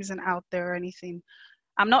my name isn't out there or anything.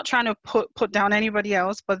 I'm not trying to put down anybody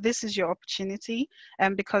else, but this is your opportunity.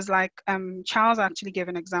 Because like Charles actually gave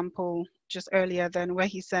an example just earlier then where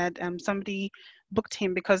he said somebody booked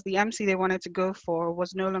him because the MC they wanted to go for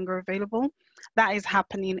was no longer available. That is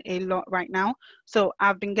happening a lot right now. So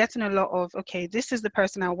I've been getting a lot of, okay, this is the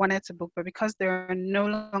person I wanted to book, but because they're no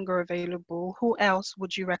longer available, who else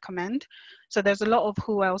would you recommend? So there's a lot of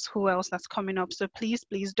who else that's coming up. So please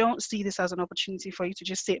don't see this as an opportunity for you to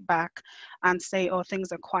just sit back and say, oh,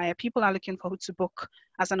 things are quiet. People are looking for who to book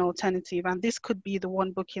as an alternative. And this could be the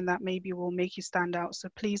one booking that maybe will make you stand out. So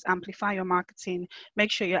please amplify your marketing,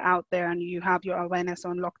 make sure you're out there and you have your awareness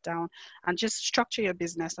on lockdown, and just structure your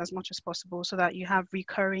business as much as possible so that you have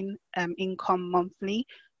recurring income monthly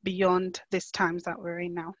beyond these times that we're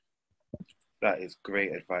in now. That is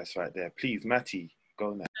great advice right there. Please, Matty,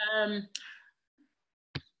 go now.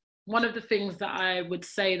 One of the things that I would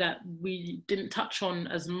say that we didn't touch on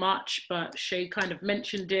as much, but Shay kind of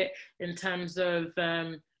mentioned it in terms of,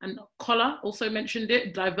 and Collar also mentioned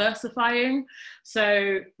it, diversifying.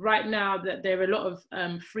 So right now that there are a lot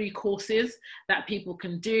of free courses that people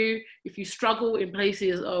can do. If you struggle in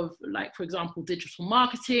places of, like, for example, digital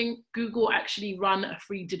marketing, Google actually run a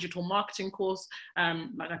free digital marketing course.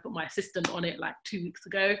 Like I put my assistant on it like 2 weeks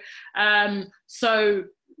ago. So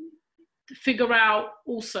figure out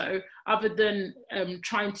also, other than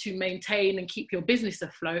trying to maintain and keep your business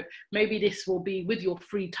afloat, maybe this will be with your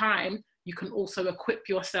free time, you can also equip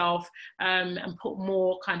yourself and put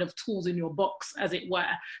more kind of tools in your box, as it were,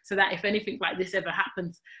 so that if anything like this ever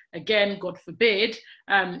happens again, God forbid,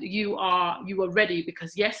 you are ready.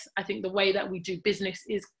 Because yes, I think the way that we do business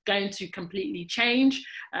is going to completely change,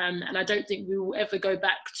 and I don't think we will ever go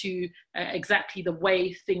back to exactly the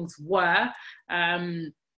way things were,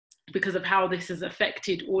 because of how this has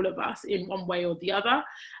affected all of us in one way or the other.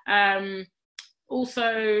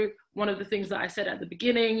 Also, one of the things that I said at the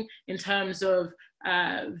beginning in terms of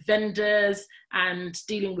vendors and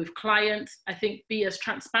dealing with clients, I think be as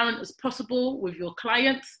transparent as possible with your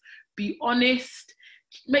clients, be honest,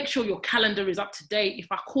 make sure your calendar is up to date. If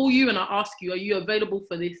I call you and I ask you, are you available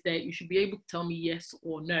for this date? You should be able to tell me yes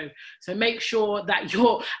or no. So make sure that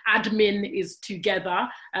your admin is together,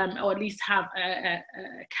 or at least have a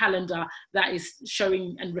calendar that is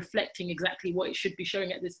showing and reflecting exactly what it should be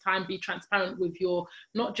showing at this time. Be transparent with your,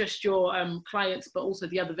 not just your clients, but also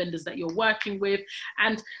the other vendors that you're working with.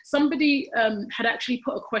 And somebody had actually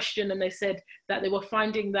put a question and they said that they were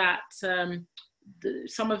finding that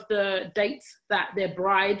some of the dates that their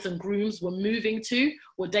brides and grooms were moving to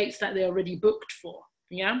were dates that they already booked for.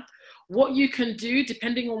 Yeah, what you can do,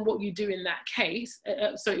 depending on what you do in that case,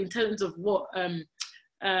 so in terms of what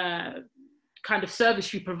kind of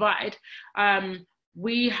service you provide,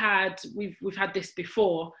 we've had this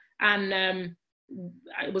before, and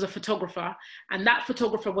it was a photographer, and that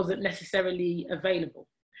photographer wasn't necessarily available.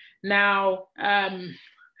 Now,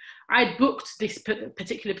 I booked this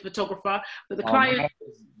particular photographer, but the client...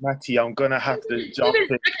 Matty, I'm going to have to jump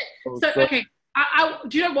in. Okay,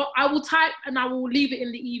 do you know what? I will type and I will leave it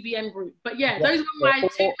in the EVN group. But yeah, those were my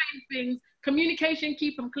two main things. Communication,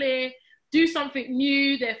 keep them clear. do something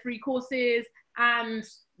new. They're free courses, and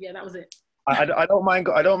yeah, that was it. I don't mind.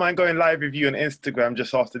 I don't mind going live with you on Instagram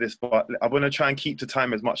just after this, but I want to try and keep to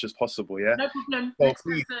time as much as possible. Yeah. No problem. So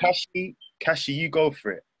please, Kashi, you go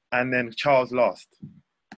for it, and then Charles last.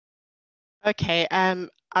 Okay.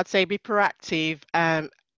 I'd say be proactive.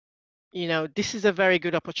 You know, this is a very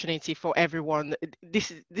good opportunity for everyone.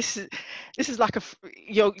 This is like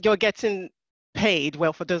you're getting paid.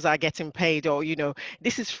 Well, for those that are getting paid, or you know,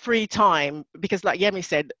 this is free time, because like Yemi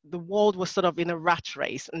said, the world was sort of in a rat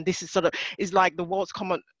race, and this is like the world's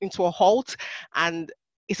come into a halt, and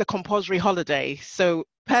it's a compulsory holiday. So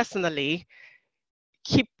personally,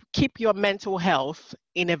 keep your mental health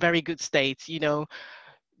in a very good state. You know,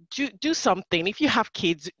 do something. If you have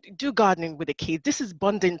kids, do gardening with the kids. This is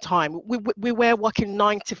bonding time. We were working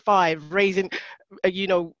 9 to 5, raising, you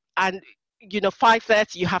know, and you know,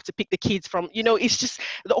 5:30 you have to pick the kids from, you know, it's just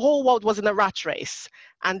the whole world was in a rat race,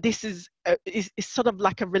 and this is sort of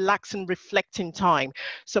like a relaxing, reflecting time.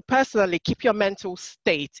 So personally, keep your mental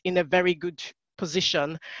state in a very good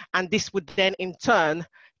position, and this would then in turn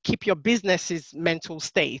keep your business's mental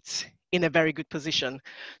state in a very good position.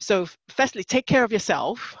 So firstly, take care of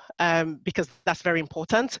yourself, because that's very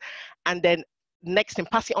important. And then next thing,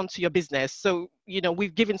 pass it on to your business. So, you know,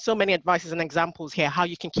 we've given so many advices and examples here, how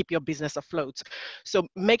you can keep your business afloat. So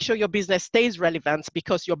make sure your business stays relevant,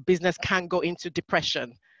 because your business can go into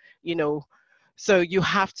depression, you know. So you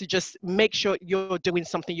have to just make sure you're doing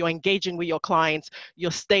something, you're engaging with your clients, you're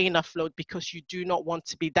staying afloat, because you do not want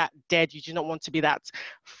to be that dead. You do not want to be that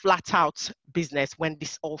flat out business when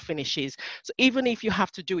this all finishes. So even if you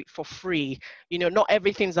have to do it for free, you know, not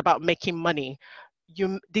everything's about making money.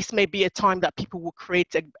 This may be a time that people will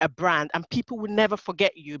create a brand, and people will never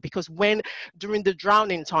forget you, because during the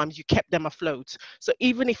drowning times, you kept them afloat. So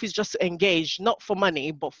even if it's just engaged, not for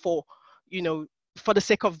money, but for, you know, for the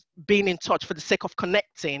sake of being in touch, for the sake of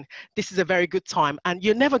connecting, this is a very good time. And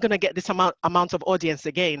you're never going to get this amount of audience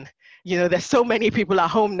again. You know, there's so many people at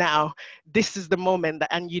home now. This is the moment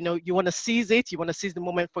and you know, you want to seize it. You want to seize the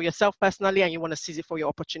moment for yourself personally, and you want to seize it for your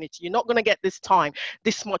opportunity. You're not going to get this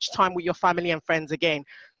much time with your family and friends again.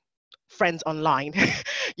 Friends online.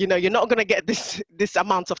 You know, you're not going to get this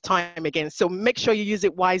amount of time again. So make sure you use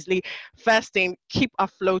it wisely. First thing, keep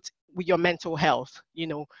afloat with your mental health. You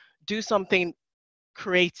know, do something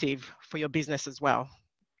creative for your business as well.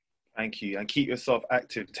 Thank you. And keep yourself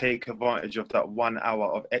active. Take advantage of that 1 hour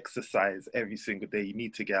of exercise every single day. You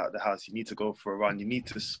need to get out of the house. You need to go for a run. You need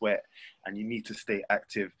to sweat, and you need to stay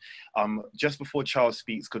active. Just before Charles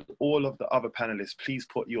speaks, could all of the other panelists please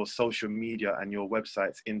put your social media and your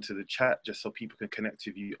websites into the chat, just so people can connect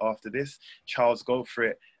with you after this. Charles, go for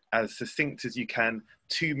it. As succinct as you can.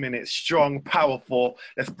 2 minutes, strong, powerful.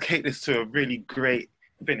 Let's take this to a really great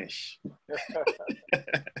finish.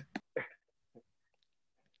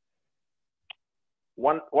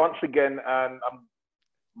 Once again, and I'm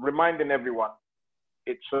reminding everyone,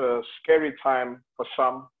 it's a scary time for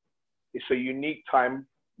some. It's a unique time.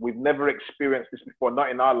 We've never experienced this before, not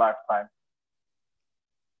in our lifetime.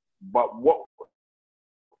 But what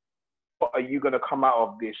are you going to come out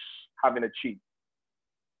of this having achieved?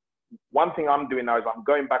 One thing I'm doing now is I'm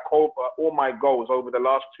going back over all my goals over the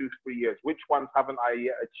last 2-3 years. Which ones haven't I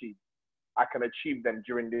yet achieved? I can achieve them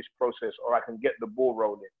during this process, or I can get the ball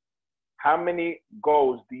rolling. How many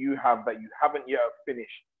goals do you have that you haven't yet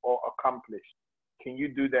finished or accomplished? Can you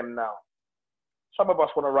do them now? Some of us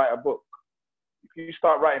want to write a book. If you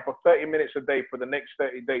start writing for 30 minutes a day for the next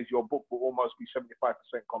 30 days, your book will almost be 75%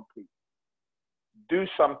 complete. Do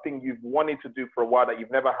something you've wanted to do for a while that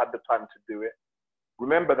you've never had the time to do it.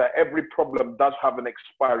 Remember that every problem does have an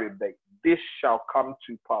expiry date. This shall come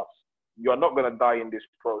to pass. You're not going to die in this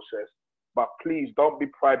process, but please don't be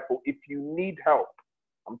prideful. If you need help,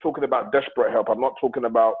 I'm talking about desperate help. I'm not talking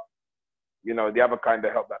about, you know, the other kind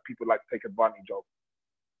of help that people like to take advantage of.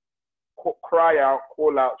 Cry out,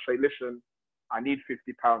 call out, say, listen, I need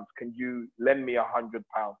 £50. Can you lend me £100?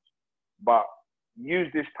 But use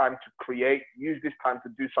this time to create, use this time to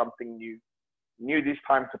do something new, use this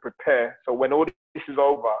time to prepare. So when all this is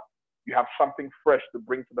over, you have something fresh to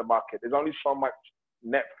bring to the market. There's only so much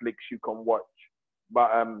Netflix you can watch,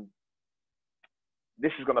 but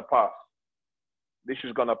this is going to pass. This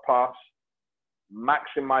is going to pass.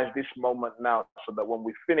 Maximize this moment now so that when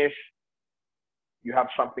we finish, you have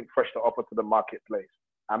something fresh to offer to the marketplace.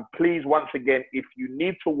 And please, once again, if you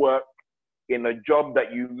need to work in a job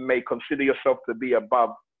that you may consider yourself to be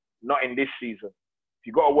above, not in this season. If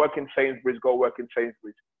you've got to work in Sainsbury's, go work in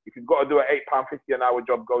Sainsbury's. If you've got to do an £8.50 an hour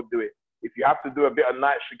job, go do it. If you have to do a bit of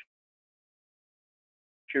night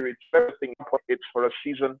security, everything, it's for a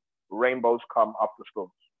season. Rainbows come after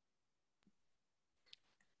storms.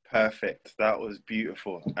 Perfect. That was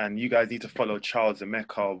beautiful. And you guys need to follow Charles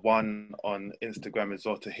Emeka1 on Instagram as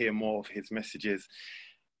well to hear more of his messages.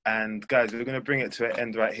 And guys, we're going to bring it to an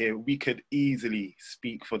end right here. We could easily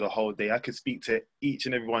speak for the whole day. I could speak to each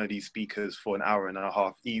and every one of these speakers for an hour and a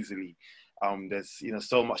half easily. There's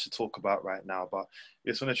so much to talk about right now, but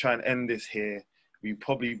we just want to try and end this here. We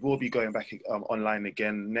probably will be going back online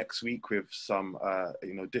again next week with some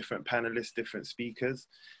different panelists, different speakers.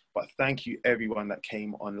 But thank you everyone that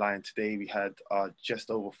came online today. We had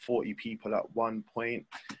just over 40 people at one point,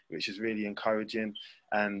 which is really encouraging.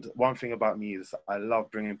 And one thing about me is I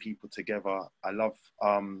love bringing people together. I love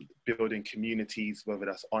building communities, whether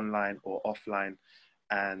that's online or offline.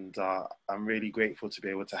 And I'm really grateful to be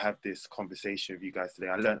able to have this conversation with you guys today.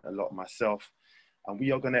 I learned a lot myself. And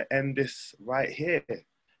we are going to end this right here.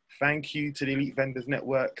 Thank you to the Elite Vendors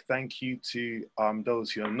Network. Thank you to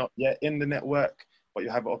those who are not yet in the network, but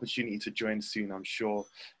you'll have an opportunity to join soon, I'm sure.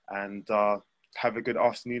 And have a good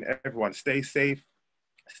afternoon, everyone. Stay safe,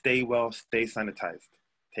 stay well, stay sanitized.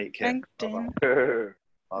 Take care. Thanks, Dean.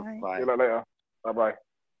 Bye-bye. See you later. Bye-bye.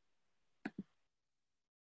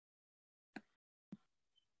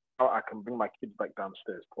 Oh, I can bring my kids back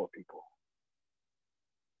downstairs, poor people.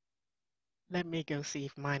 Let me go see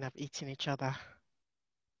if mine have eaten each other.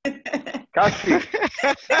 Kashi.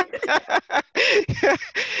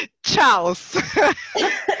 Charles.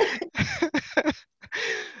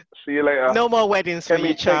 See you later. No more weddings for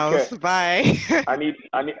you, Charles. Bye. I need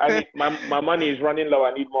my money is running low.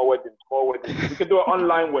 I need more weddings. We can do an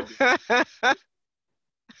online wedding.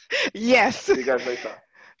 Yes. See you guys later.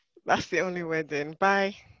 That's the only wedding.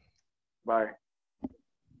 Bye. Bye.